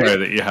living room? I do know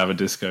that you have a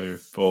disco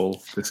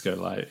ball, disco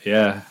light.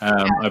 Yeah.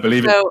 I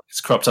believe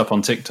it's cropped up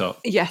on TikTok.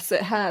 Yes,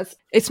 it has.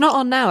 It's not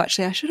on now,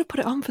 actually. I should have put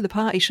it on for the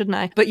party, shouldn't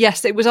I? But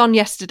yes, it was on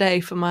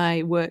yesterday for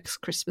my work's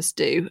Christmas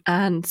do.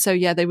 And so,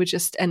 yeah, they were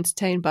just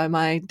entertained by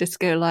my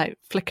disco light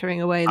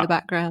flickering away in the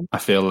background. I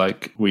feel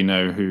like we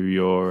know who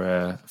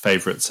your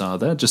favourites are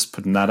there. Just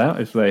putting that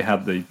out. If they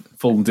had the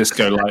full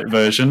disco light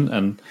version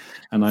and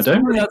I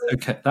don't,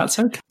 that's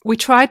okay. We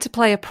tried to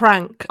play a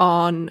prank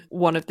on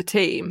one of the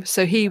team.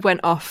 So he went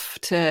off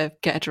to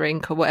get a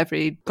drink or whatever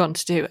he'd gone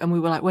to do. And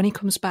we were like, when he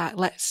comes back,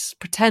 let's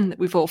pretend that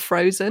we've all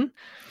frozen.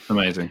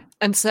 Amazing.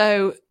 And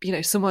so,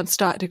 someone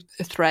started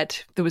a thread.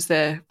 There was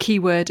the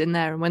keyword in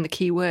there. And when the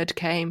keyword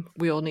came,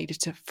 we all needed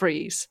to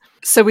freeze.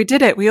 So we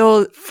did it. We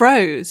all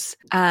froze.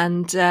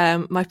 And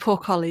my poor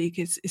colleague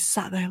is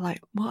sat there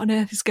like, what on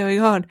earth is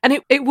going on? And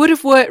it would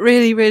have worked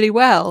really, really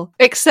well,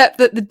 except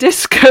that the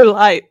disco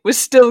light was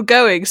still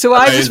going. So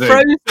Amazing. I was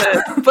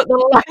frozen, but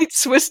the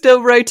lights were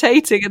still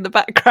rotating in the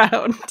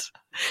background.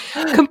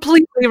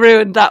 Completely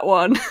ruined that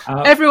one.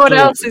 Everyone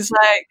else is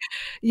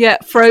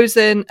like,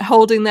 frozen,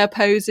 holding their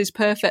poses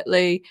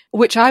perfectly,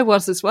 which I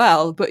was as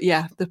well. But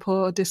yeah, the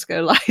poor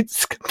disco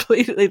lights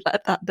completely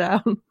let that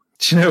down.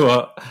 Do you know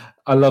what?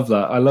 I love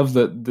that. I love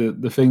that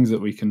the things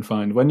that we can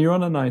find when you're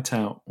on a night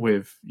out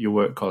with your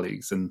work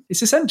colleagues. And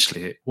it's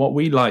essentially what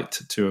we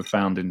liked to have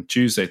found in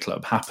Tuesday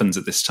Club happens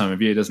at this time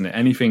of year, doesn't it?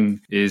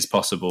 Anything is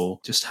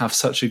possible. Just have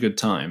such a good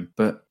time.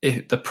 But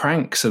the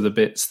pranks are the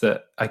bits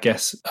that I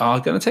guess are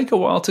going to take a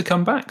while to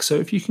come back. So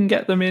if you can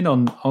get them in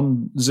on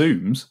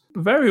Zooms,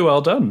 very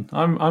well done.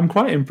 I'm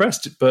quite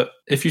impressed. But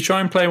if you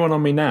try and play one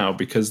on me now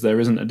because there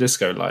isn't a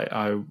disco light,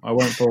 I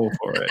won't fall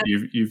for it.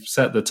 You've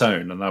set the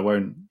tone, and I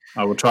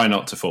will try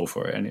not to fall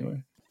for it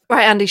anyway.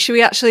 Right, Andy, should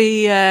we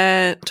actually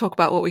talk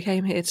about what we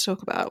came here to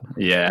talk about?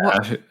 Yeah,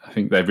 I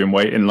think they've been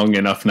waiting long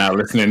enough now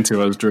listening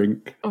to us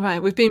drink. All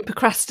right, we've been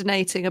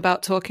procrastinating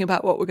about talking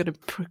about what we're going to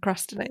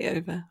procrastinate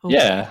over.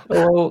 Yeah,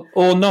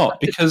 or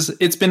not, because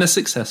it's been a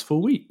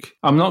successful week.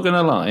 I'm not going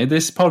to lie,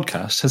 this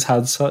podcast has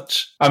had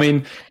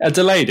a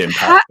delayed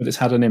impact, but it's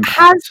had an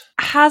impact.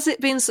 Has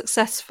it been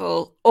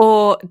successful,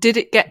 or did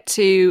it get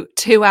to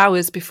 2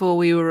 hours before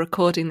we were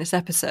recording this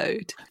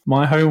episode?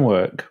 My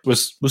homework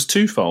was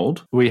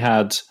twofold. We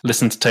had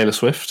listened to Taylor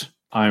Swift.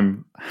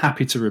 I'm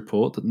happy to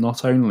report that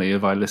not only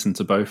have I listened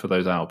to both of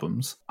those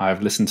albums,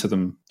 I've listened to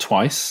them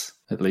twice,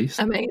 at least.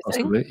 Amazing.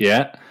 Possibly.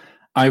 Yeah.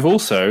 I've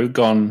also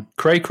gone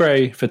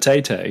cray-cray for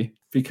Tay-Tay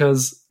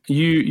because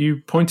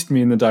you pointed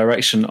me in the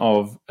direction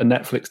of a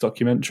Netflix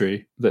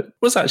documentary that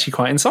was actually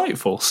quite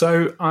insightful.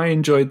 So I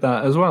enjoyed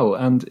that as well.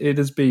 And it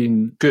has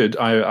been good.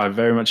 I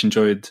very much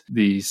enjoyed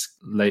these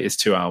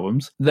latest two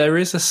albums. There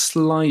is a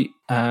slight,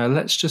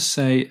 let's just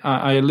say,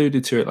 I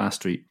alluded to it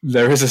last week.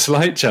 There is a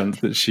slight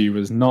chance that she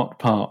was not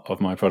part of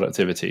my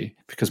productivity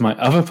because my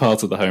other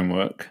part of the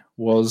homework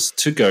was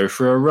to go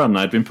for a run.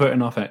 I'd been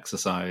putting off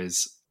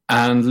exercise.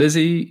 And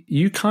Lizzie,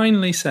 you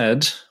kindly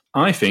said,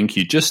 I think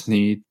you just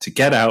need to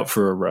get out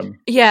for a run.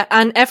 Yeah,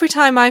 and every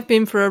time I've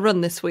been for a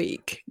run this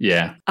week,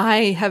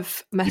 I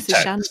have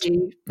messaged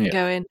Andy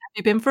going, have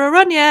you been for a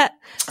run yet?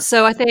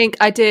 So I think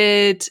I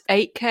did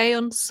 8K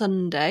on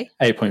Sunday.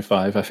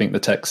 8.5, I think the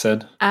text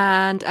said.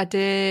 And I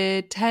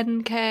did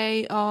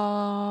 10K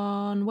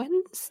on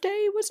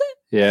Wednesday, was it?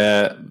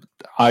 Yeah,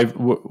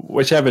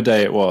 whichever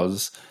day it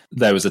was,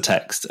 there was a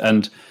text.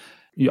 And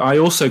I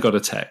also got a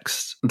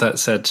text that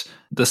said,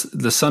 the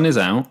sun is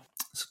out.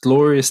 It's a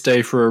glorious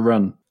day for a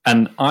run.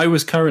 And I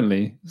was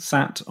currently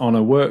sat on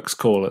a works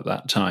call at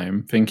that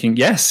time thinking,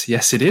 yes,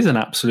 it is an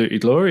absolutely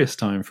glorious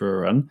time for a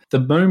run. The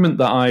moment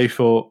that I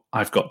thought,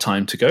 I've got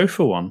time to go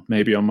for one,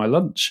 maybe on my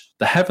lunch,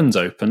 the heavens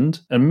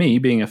opened, and me,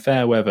 being a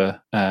fair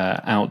weather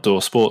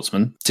outdoor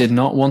sportsman, did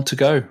not want to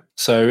go.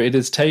 So it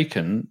has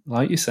taken,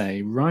 like you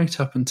say, right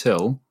up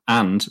until,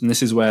 and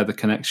this is where the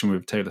connection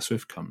with Taylor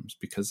Swift comes,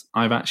 because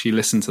I've actually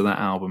listened to that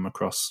album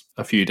across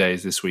a few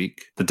days this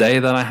week. The day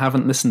that I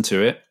haven't listened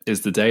to it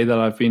is the day that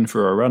I've been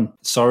for a run.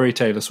 Sorry,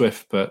 Taylor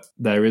Swift, but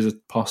there is a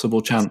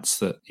possible chance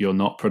that you're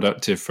not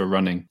productive for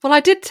running. Well, I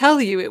did tell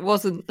you it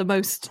wasn't the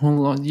most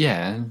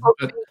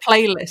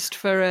playlist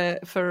for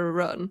a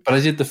run. But I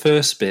did the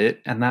first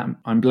bit, and that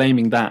I'm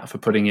blaming that for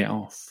putting it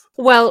off.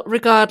 Well,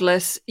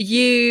 regardless,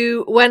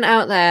 you went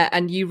out there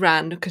and you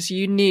ran because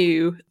you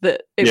knew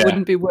that it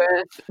wouldn't be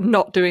worth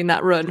not doing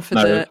that run for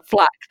the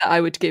flack that I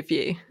would give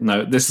you.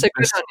 No, good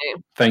on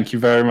you. Thank you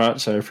very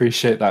much. I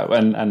appreciate that.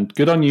 And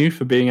good on you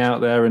for being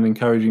out there and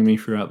encouraging me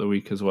throughout the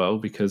week as well,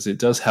 because it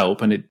does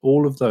help. And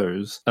all of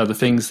those are the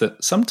things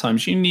that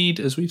sometimes you need,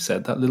 as we've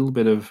said, that little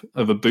bit of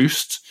a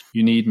boost.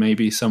 You need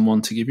maybe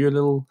someone to give you a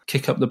little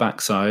kick up the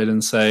backside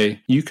and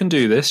say, you can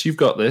do this, you've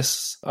got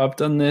this, I've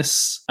done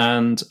this,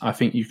 and I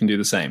think you can do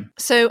the same.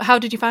 So how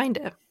did you find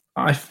it?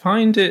 I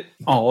find it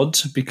odd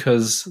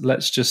because,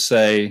 let's just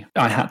say,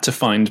 I had to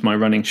find my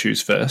running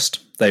shoes first.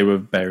 They were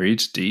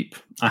buried deep.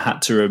 I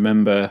had to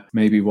remember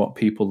maybe what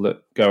people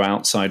that go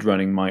outside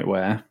running might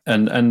wear,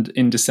 and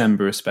in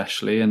December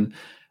especially. And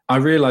I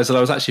realised that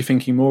I was actually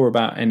thinking more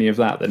about any of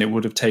that than it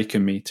would have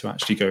taken me to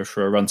actually go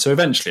for a run. So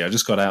eventually I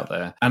just got out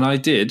there, and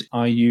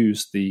I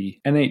used the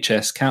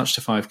NHS Couch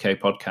to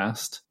 5K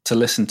podcast to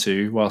listen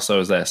to whilst I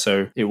was there.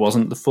 So it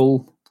wasn't the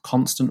full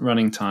constant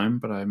running time,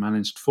 but I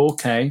managed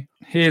 4K.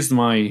 Here's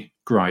my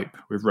gripe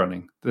with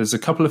running. There's a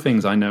couple of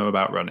things I know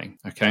about running,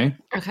 okay?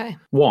 Okay.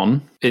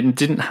 One, it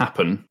didn't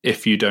happen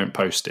if you don't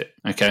post it,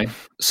 okay?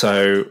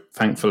 So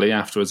thankfully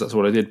afterwards, that's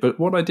what I did. But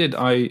what I did,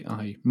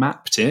 I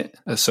mapped it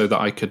so that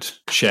I could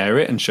share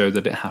it and show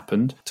that it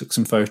happened. Took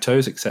some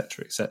photos,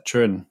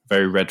 etc., and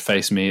very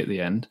red-faced me at the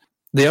end.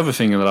 The other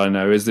thing that I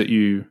know is that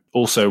you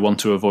also want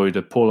to avoid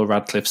a Paula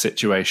Radcliffe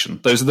situation.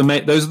 Those are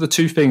the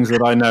two things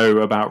that I know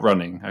about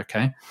running,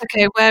 okay?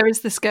 Okay, where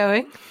is this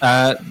going?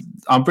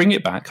 I'll bring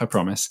it back, I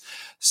promise.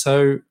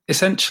 So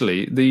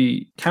essentially,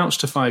 the Couch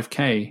to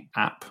 5K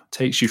app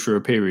takes you through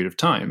a period of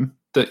time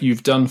that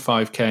you've done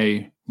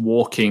 5K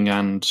walking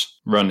and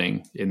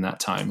running in that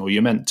time, or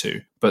you're meant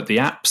to. But the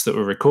apps that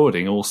were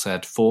recording all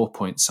said 4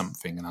 point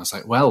something. And I was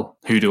like, well,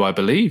 who do I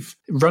believe?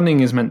 Running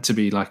is meant to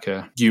be like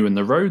a you and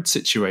the road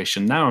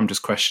situation. Now I'm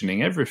just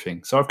questioning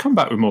everything. So I've come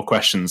back with more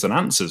questions than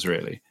answers,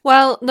 really.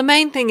 Well, the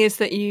main thing is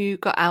that you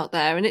got out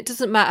there, and it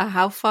doesn't matter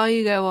how far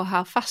you go or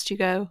how fast you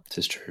go. This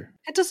is true.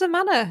 It doesn't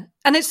matter.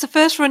 And it's the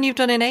first run you've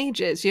done in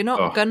ages. You're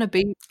not going to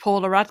be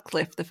Paula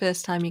Radcliffe the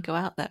first time you go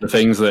out there. The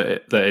things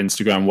that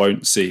Instagram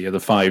won't see are the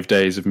 5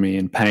 days of me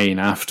in pain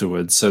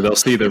afterwards. So they'll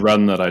see the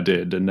run that I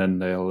did, and then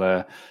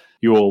they'll...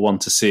 you all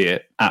want to see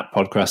it at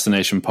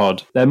Podcrastination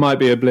Pod. There might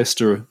be a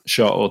blister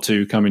shot or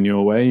two coming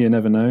your way. You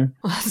never know.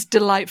 Well, that's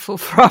delightful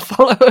for our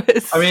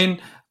followers. I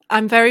mean...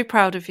 I'm very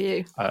proud of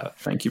you.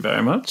 Thank you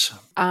very much.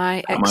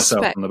 I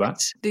expect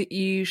that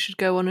you should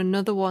go on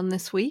another one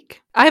this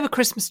week. I have a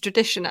Christmas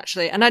tradition,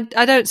 actually, and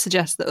I don't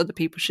suggest that other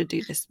people should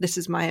do this. This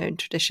is my own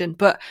tradition,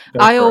 but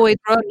I always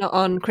run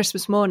on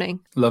Christmas morning.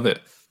 Love it.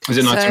 Is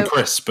it nice and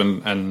crisp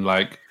and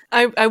like...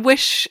 I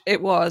wish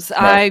it was.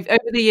 Yeah.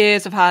 Over the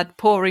years, I've had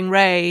pouring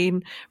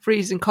rain,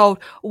 freezing cold.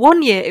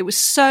 One year, it was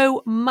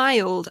so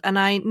mild, and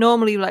I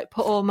normally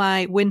put all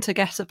my winter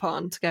get-up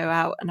on to go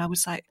out, and I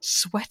was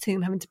sweating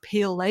and having to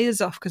peel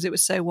layers off because it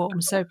was so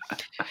warm. So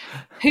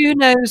who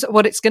knows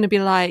what it's going to be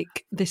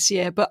like this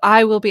year, but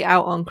I will be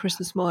out on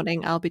Christmas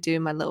morning. I'll be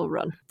doing my little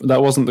run.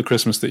 That wasn't the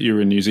Christmas that you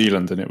were in New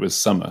Zealand and it was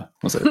summer,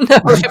 was it?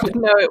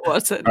 No, it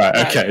wasn't.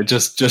 Right, okay,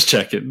 just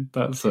checking.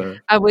 That's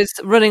I was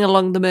running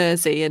along the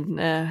Mersey in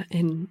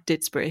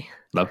Didsbury.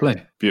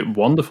 Lovely.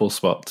 Wonderful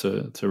spot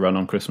to run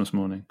on Christmas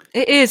morning.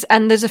 It is,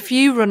 and there's a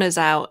few runners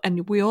out,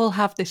 and we all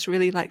have this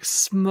really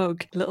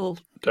smug little...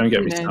 Don't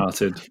get me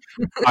started.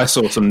 I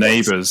saw some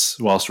neighbours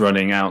whilst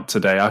running out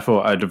today. I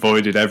thought I'd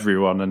avoided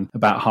everyone, and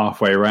about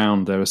halfway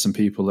around there were some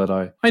people that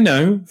I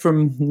know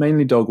from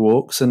mainly dog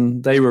walks,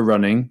 and they were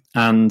running,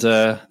 and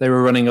they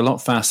were running a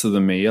lot faster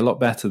than me, a lot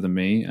better than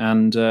me,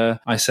 and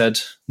I said,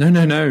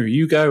 no,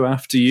 you go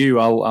after you.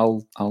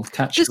 I'll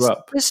catch you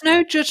up. There's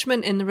no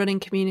judgment in the running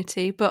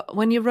community, but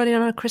when you're running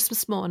on a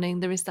Christmas morning,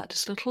 there is that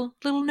just little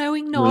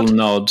knowing nod. Little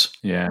nod,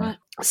 yeah. Right.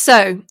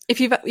 So, if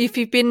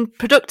you've been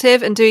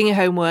productive and doing your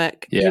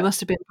homework, you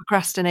must have been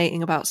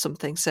procrastinating about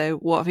something. So,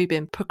 what have you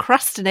been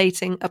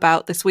procrastinating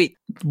about this week?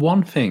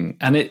 One thing,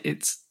 and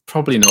it's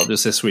probably not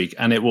just this week,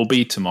 and it will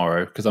be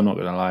tomorrow, because I'm not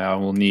going to lie, I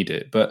will need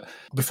it. But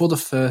before the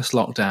first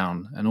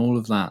lockdown and all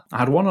of that, I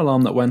had one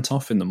alarm that went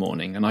off in the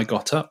morning, and I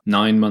got up.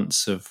 9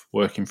 months of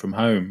working from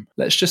home.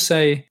 Let's just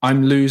say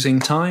I'm losing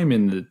time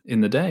in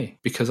the day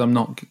because I'm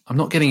not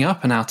getting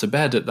up and out of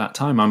bed at that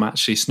time. I'm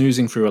actually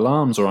snoozing through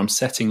alarms, or I'm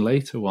setting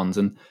later ones.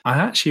 And I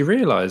actually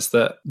realised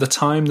that the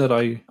time that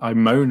I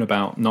moan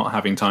about not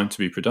having time to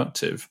be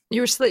productive,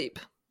 you're asleep.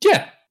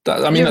 Yeah.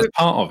 That's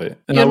part of it.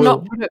 And you're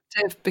not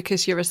productive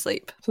because you're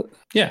asleep.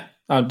 Yeah,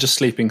 I'm just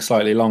sleeping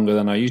slightly longer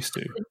than I used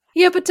to.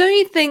 Yeah, but don't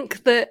you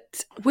think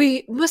that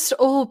we must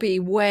all be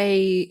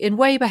in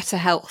way better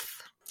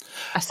health?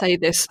 I say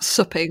this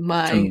supping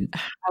my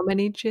how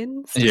many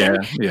gins? Yeah.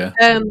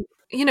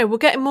 We're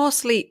getting more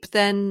sleep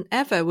than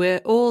ever. We're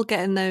all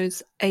getting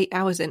those 8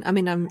 hours in. I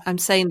mean, I'm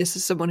saying this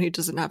as someone who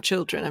doesn't have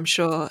children. I'm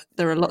sure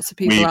there are lots of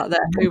people out there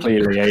who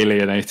completely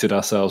alienated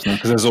ourselves now,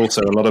 because there's also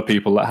a lot of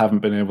people that haven't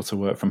been able to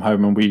work from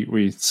home, and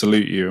we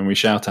salute you and we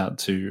shout out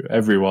to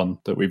everyone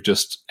that we've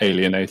just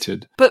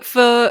alienated. But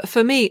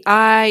for me,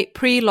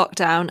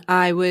 pre-lockdown,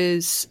 I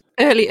was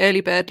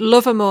early bird,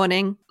 love a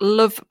morning,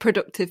 love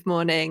productive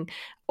morning.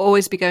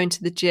 Always be going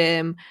to the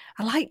gym.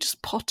 I like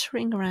just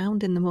pottering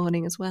around in the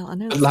morning as well. I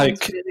know,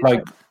 like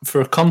for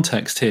a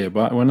context here,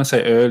 but when I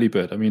say early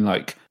bird, I mean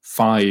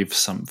 5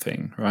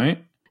 something,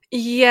 right?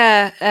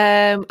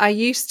 Yeah, I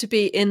used to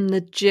be in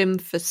the gym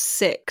for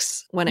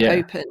 6 when it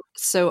opened,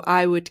 so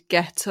I would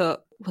get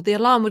up. Well, the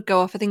alarm would go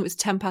off. I think it was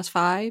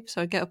 5:10,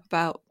 so I'd get up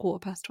about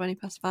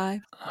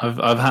 5:15.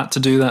 I've had to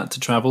do that to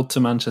travel to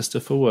Manchester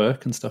for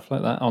work and stuff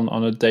like that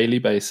on a daily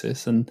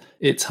basis, and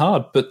it's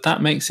hard. But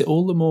that makes it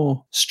all the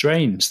more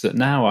strange that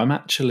now I'm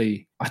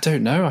actually, I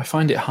don't know, I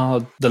find it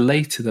hard the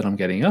later that I'm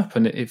getting up,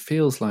 and it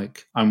feels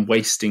like I'm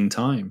wasting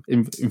time.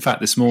 In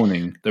fact, this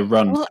morning, the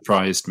run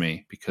surprised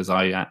me because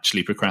I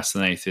actually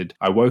procrastinated.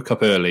 I woke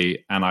up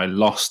early and I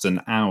lost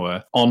an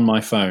hour on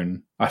my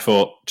phone. I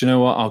thought, do you know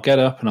what? I'll get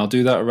up and I'll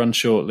do that run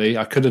shortly.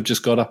 I could have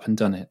just got up and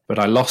done it, but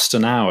I lost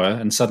an hour,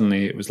 and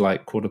suddenly it was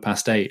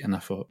 8:15, and I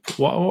thought,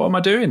 what am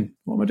I doing?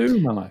 What am I doing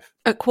with my life?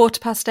 At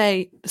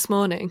 8:15 this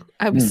morning,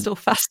 I was still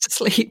fast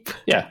asleep.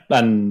 Yeah,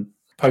 and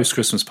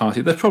post-Christmas party,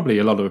 there's probably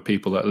a lot of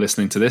people that are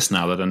listening to this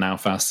now that are now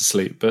fast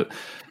asleep, but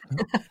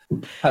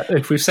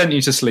if we've sent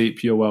you to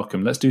sleep, you're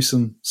welcome. Let's do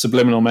some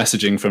subliminal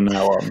messaging from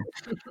now on.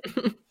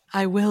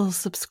 I will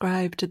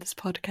subscribe to this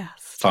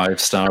podcast.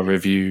 5-star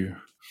review.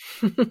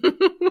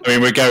 I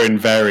mean, we're going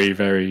very,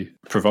 very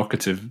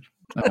provocative.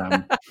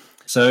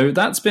 So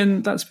that's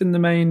been the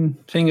main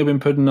thing I've been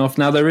putting off.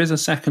 Now there is a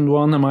second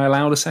one. Am I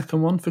allowed a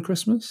second one for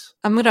Christmas?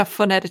 I'm going to have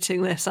fun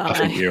editing this, aren't I?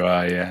 I think you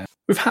are, yeah.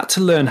 We've had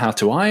to learn how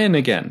to iron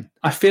again.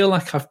 I feel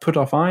like I've put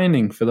off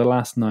ironing for the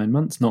last 9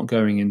 months, not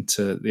going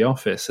into the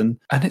office, and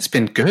it's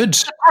been good.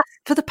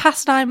 The for the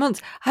past 9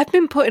 months. I've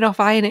been putting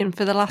off ironing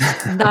for the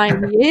last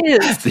 9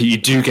 years. You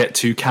do get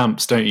two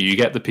camps, don't you? You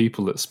get the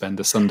people that spend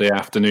a Sunday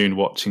afternoon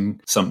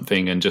watching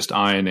something and just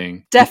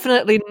ironing.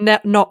 Definitely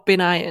not been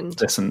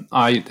ironed. Listen,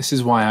 this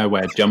is why I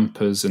wear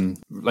jumpers,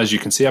 and as you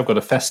can see, I've got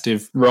a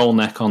festive roll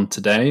neck on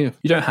today.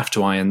 You don't have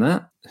to iron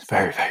that. It's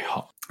very, very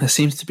hot. There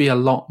seems to be a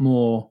lot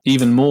more,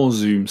 even more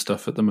Zoom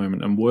stuff at the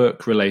moment and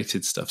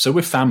work-related stuff. So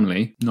with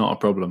family, not a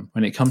problem.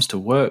 When it comes to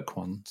work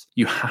ones,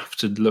 you have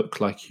to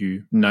look like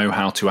you know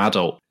how to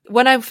adult.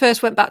 When I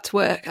first went back to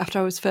work after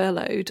I was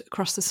furloughed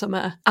across the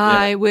summer,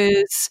 I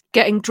was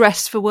getting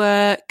dressed for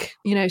work,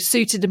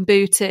 suited and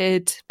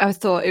booted. I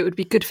thought it would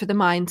be good for the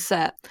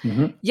mindset.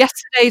 Mm-hmm.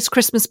 Yesterday's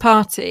Christmas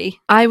party,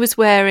 I was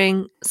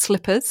wearing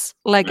slippers,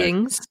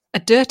 leggings, a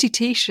dirty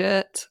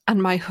t-shirt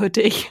and my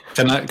hoodie.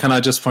 Can I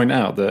just point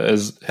out that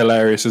as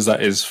hilarious as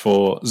that is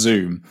for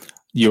Zoom,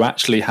 you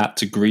actually had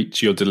to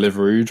greet your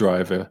delivery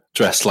driver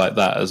dressed like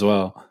that as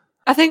well.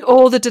 I think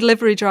all the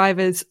delivery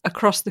drivers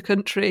across the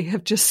country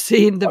have just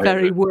seen the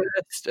very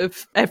worst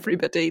of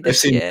everybody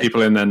this year. They've seen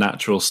people in their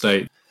natural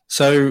state.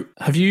 So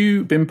have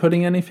you been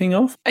putting anything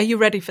off? Are you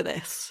ready for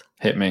this?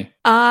 Hit me.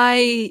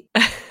 I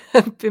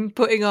have been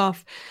putting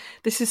off.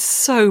 This is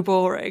so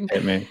boring.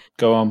 Hit me.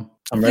 Go on.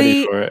 I'm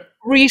ready for it.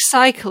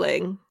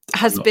 Recycling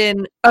has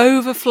been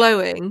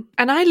overflowing,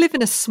 and I live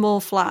in a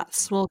small flat,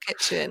 small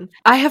kitchen.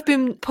 I have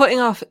been putting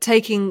off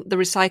taking the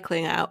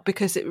recycling out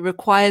because it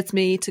requires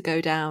me to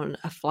go down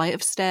a flight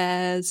of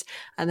stairs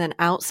and then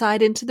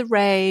outside into the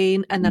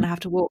rain, and then I have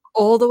to walk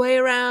all the way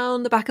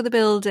around the back of the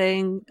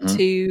building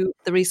to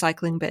the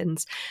recycling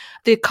bins.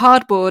 The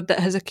cardboard that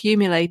has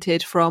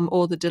accumulated from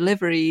all the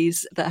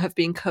deliveries that have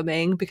been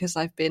coming because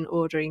I've been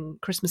ordering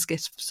Christmas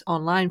gifts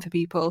online for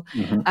people,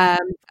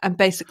 and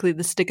basically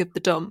the stick of the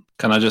dump.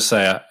 Can I just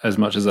say, as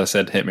much as I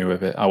said hit me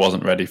with it, I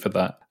wasn't ready for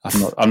that.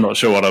 I'm not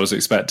sure what I was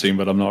expecting,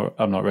 but I'm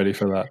not ready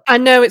for that. I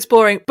know it's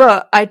boring,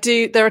 but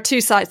there are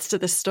two sides to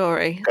this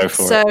story. Go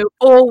for it. So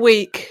all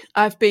week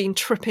I've been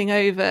tripping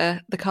over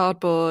the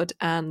cardboard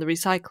and the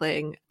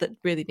recycling that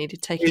really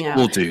needed taking out.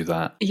 We'll do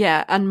that.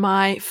 Yeah, and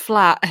my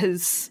flat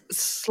has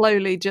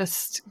slowly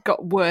just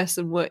got worse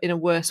and in a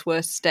worse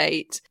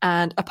state.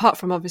 And apart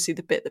from obviously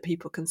the bit that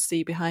people can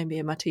see behind me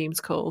in my Teams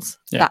calls,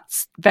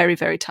 that's very,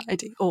 very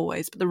tidy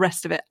always, but the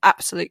rest of it,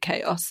 absolute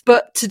chaos.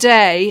 But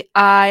today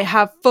I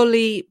have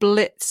fully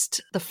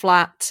blitzed the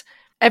flat.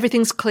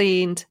 Everything's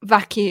cleaned,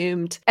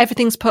 vacuumed,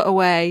 everything's put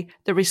away.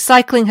 The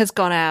recycling has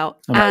gone out,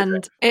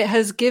 and it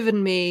has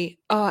given me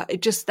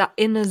just that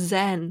inner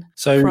zen.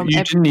 So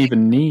you didn't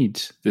even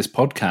need this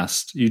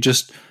podcast. You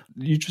just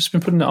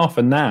been putting it off,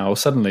 and now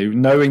suddenly,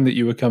 knowing that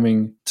you were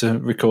coming to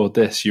record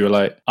this, you were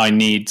like, I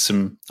need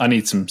some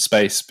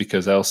space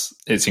because else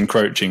it's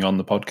encroaching on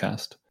the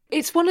podcast.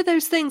 It's one of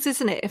those things,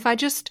 isn't it? If I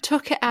just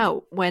took it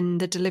out when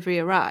the delivery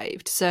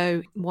arrived,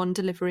 so one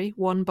delivery,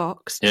 one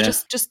box,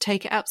 just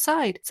take it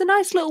outside. It's a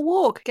nice little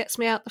walk, gets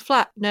me out the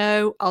flat.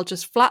 No, I'll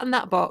just flatten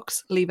that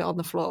box, leave it on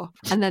the floor.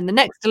 And then the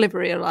next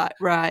delivery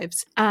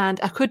arrives, and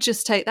I could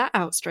just take that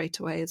out straight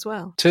away as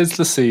well. 'Tis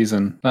the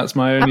season. That's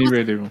my only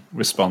really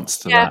response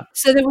to that.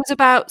 So there was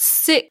about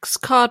 6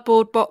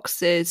 cardboard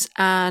boxes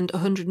and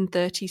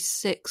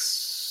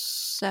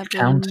 136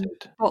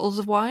 bottles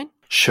of wine.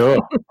 Sure.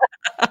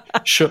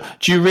 Sure.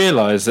 Do you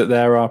realise that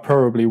there are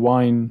probably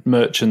wine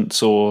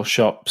merchants or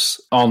shops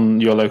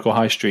on your local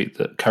high street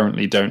that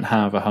currently don't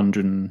have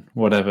 100 and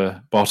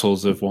whatever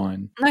bottles of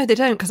wine? No, they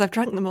don't, because I've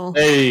drank them all.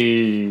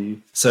 Hey!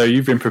 So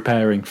you've been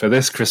preparing for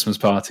this Christmas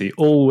party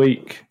all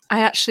week. I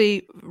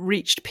actually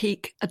reached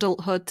peak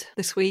adulthood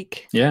this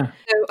week. Yeah.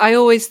 So I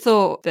always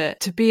thought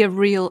that to be a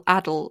real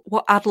adult,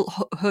 what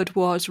adulthood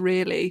was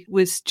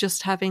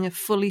just having a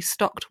fully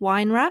stocked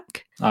wine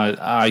rack.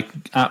 I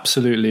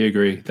absolutely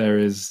agree. There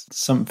is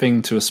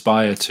something to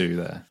aspire to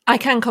there. I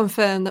can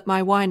confirm that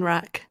my wine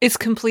rack is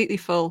completely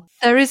full.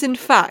 There is, in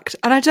fact,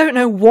 and I don't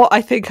know what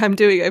I think I'm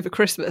doing over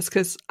Christmas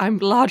because I'm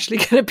largely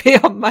going to be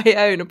on my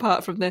own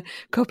apart from the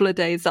couple of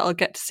days that I'll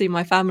get to see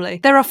my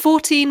family. There are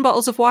 14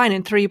 bottles of wine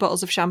and 3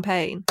 bottles of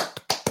champagne.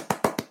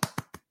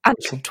 And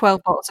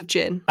 12 bottles of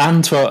gin.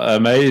 And 12,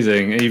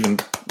 amazing. Even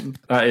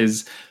that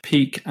is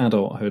peak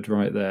adulthood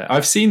right there.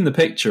 I've seen the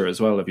picture as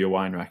well of your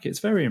wine rack. It's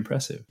very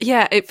impressive.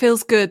 Yeah, it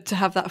feels good to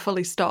have that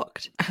fully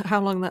stocked. How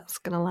long that's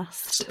going to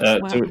last?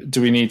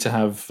 Do we need to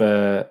have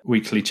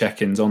weekly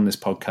check-ins on this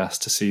podcast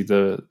to see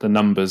the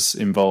numbers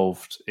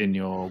involved in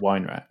your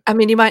wine rack? I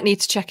mean, you might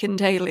need to check in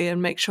daily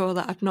and make sure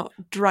that I've not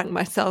drank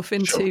myself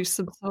into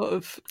some sort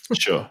of...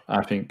 Sure.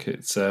 I think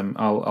it's...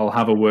 I'll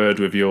have a word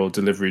with your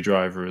delivery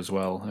driver as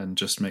well and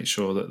just make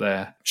sure that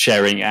they're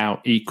sharing out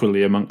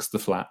equally amongst the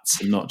flats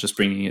and not just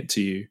bringing it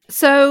to you.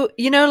 So,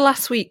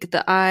 last week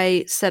that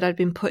I said I'd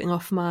been putting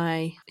off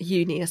my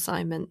uni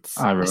assignments.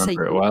 I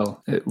remember it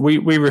well. We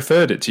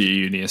referred it to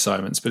your uni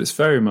assignments, but it's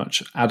very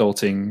much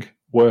adulting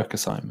work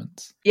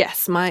assignments?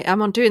 Yes,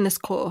 I'm on doing this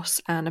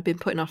course and I've been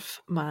putting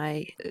off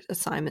my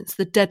assignments.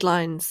 The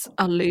deadlines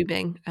are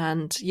looming,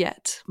 and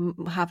yet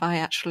have I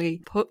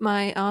actually put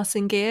my arse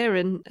in gear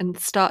and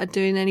started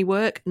doing any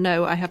work?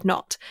 No, I have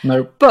not.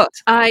 Nope. But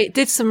I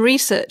did some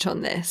research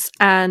on this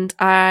and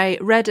I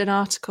read an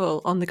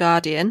article on The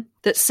Guardian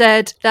that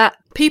said that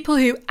people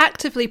who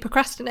actively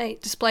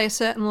procrastinate display a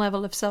certain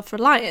level of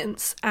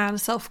self-reliance and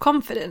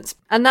self-confidence.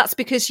 And that's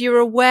because you're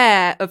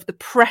aware of the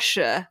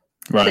pressure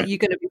that you're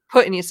going to be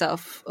putting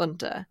yourself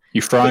under.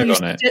 You thrive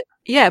on it.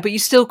 Yeah, but you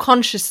still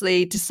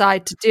consciously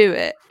decide to do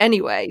it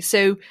anyway.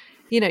 So,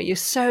 you're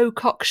so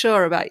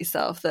cocksure about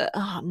yourself that,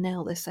 I'll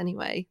nail this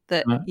anyway,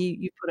 that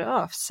you put it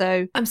off.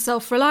 So I'm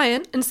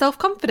self-reliant and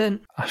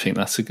self-confident. I think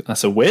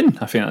that's a win.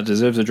 I think that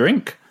deserves a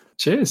drink.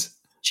 Cheers.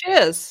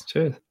 Cheers.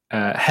 Cheers.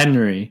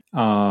 Henry,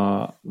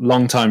 our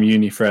longtime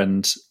uni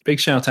friend, big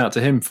shout out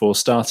to him for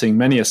starting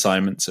many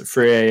assignments at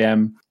 3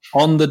 a.m.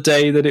 on the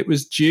day that it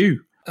was due.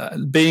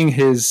 Being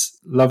his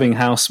loving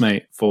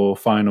housemate for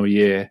final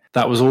year,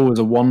 that was always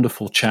a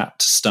wonderful chat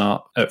to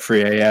start at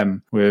 3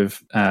 a.m.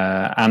 with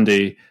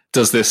Andy,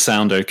 does this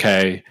sound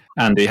okay?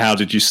 Andy, how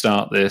did you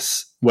start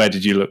this? Where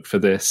did you look for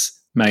this?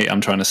 Mate,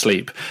 I'm trying to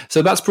sleep.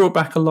 So that's brought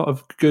back a lot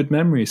of good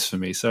memories for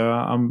me. So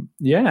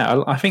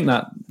I think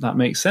that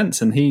makes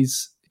sense. And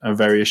he's a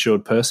very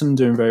assured person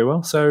doing very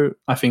well. So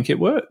I think it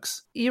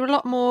works. You're a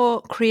lot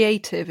more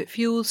creative. It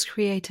fuels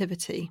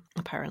creativity,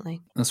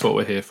 apparently. That's what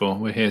we're here for.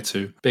 We're here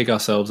to big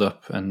ourselves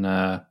up.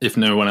 And if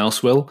no one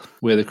else will,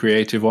 we're the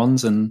creative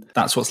ones. And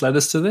that's what's led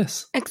us to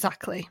this.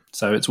 Exactly.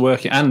 So it's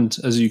working. And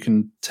as you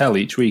can tell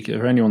each week,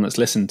 for anyone that's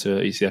listened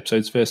to each of the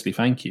episodes, firstly,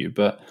 thank you.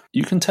 But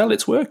you can tell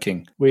it's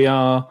working. We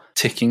are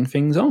ticking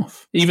things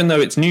off, even though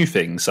it's new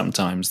things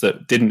sometimes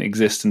that didn't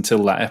exist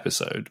until that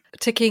episode.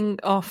 Ticking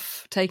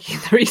off, taking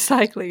the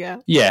recycling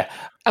out. Yeah.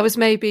 I was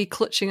maybe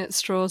clutching at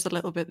straws a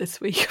little bit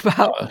this week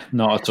about...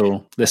 Not at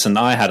all. Listen,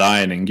 I had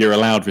ironing. You're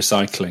allowed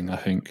recycling, I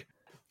think.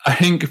 I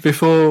think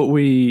before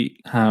we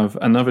have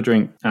another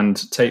drink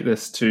and take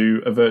this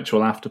to a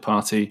virtual after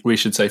party, we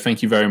should say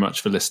thank you very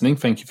much for listening.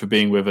 Thank you for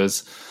being with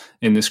us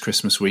in this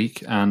Christmas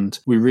week. And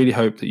we really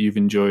hope that you've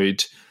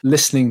enjoyed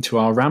listening to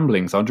our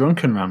ramblings, our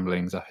drunken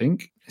ramblings, I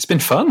think. It's been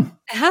fun.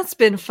 It has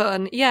been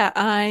fun. Yeah,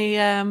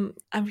 I'm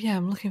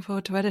looking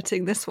forward to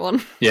editing this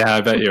one. Yeah, I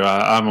bet you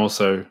are. I'm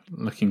also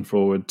looking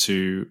forward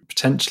to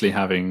potentially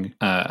having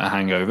a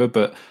hangover,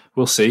 but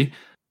we'll see.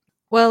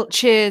 Well,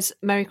 cheers.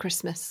 Merry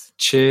Christmas.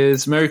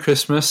 Cheers. Merry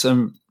Christmas.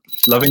 And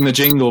loving the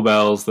jingle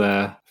bells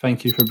there.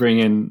 Thank you for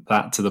bringing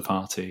that to the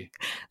party.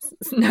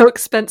 No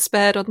expense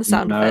spared on the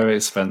sound effect. No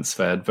expense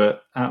spared,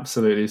 but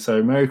absolutely.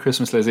 So Merry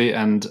Christmas, Lizzie,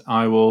 and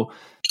I will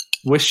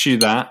wish you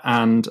that,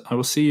 and I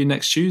will see you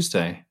next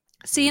Tuesday.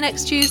 See you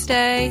next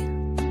Tuesday.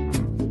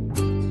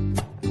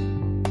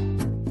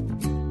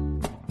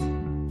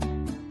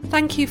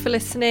 Thank you for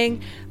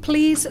listening.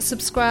 Please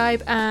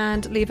subscribe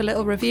and leave a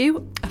little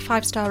review. A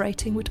 5-star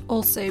rating would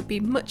also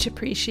be much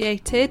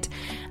appreciated.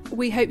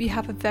 We hope you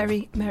have a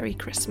very Merry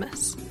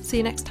Christmas. See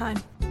you next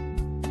time.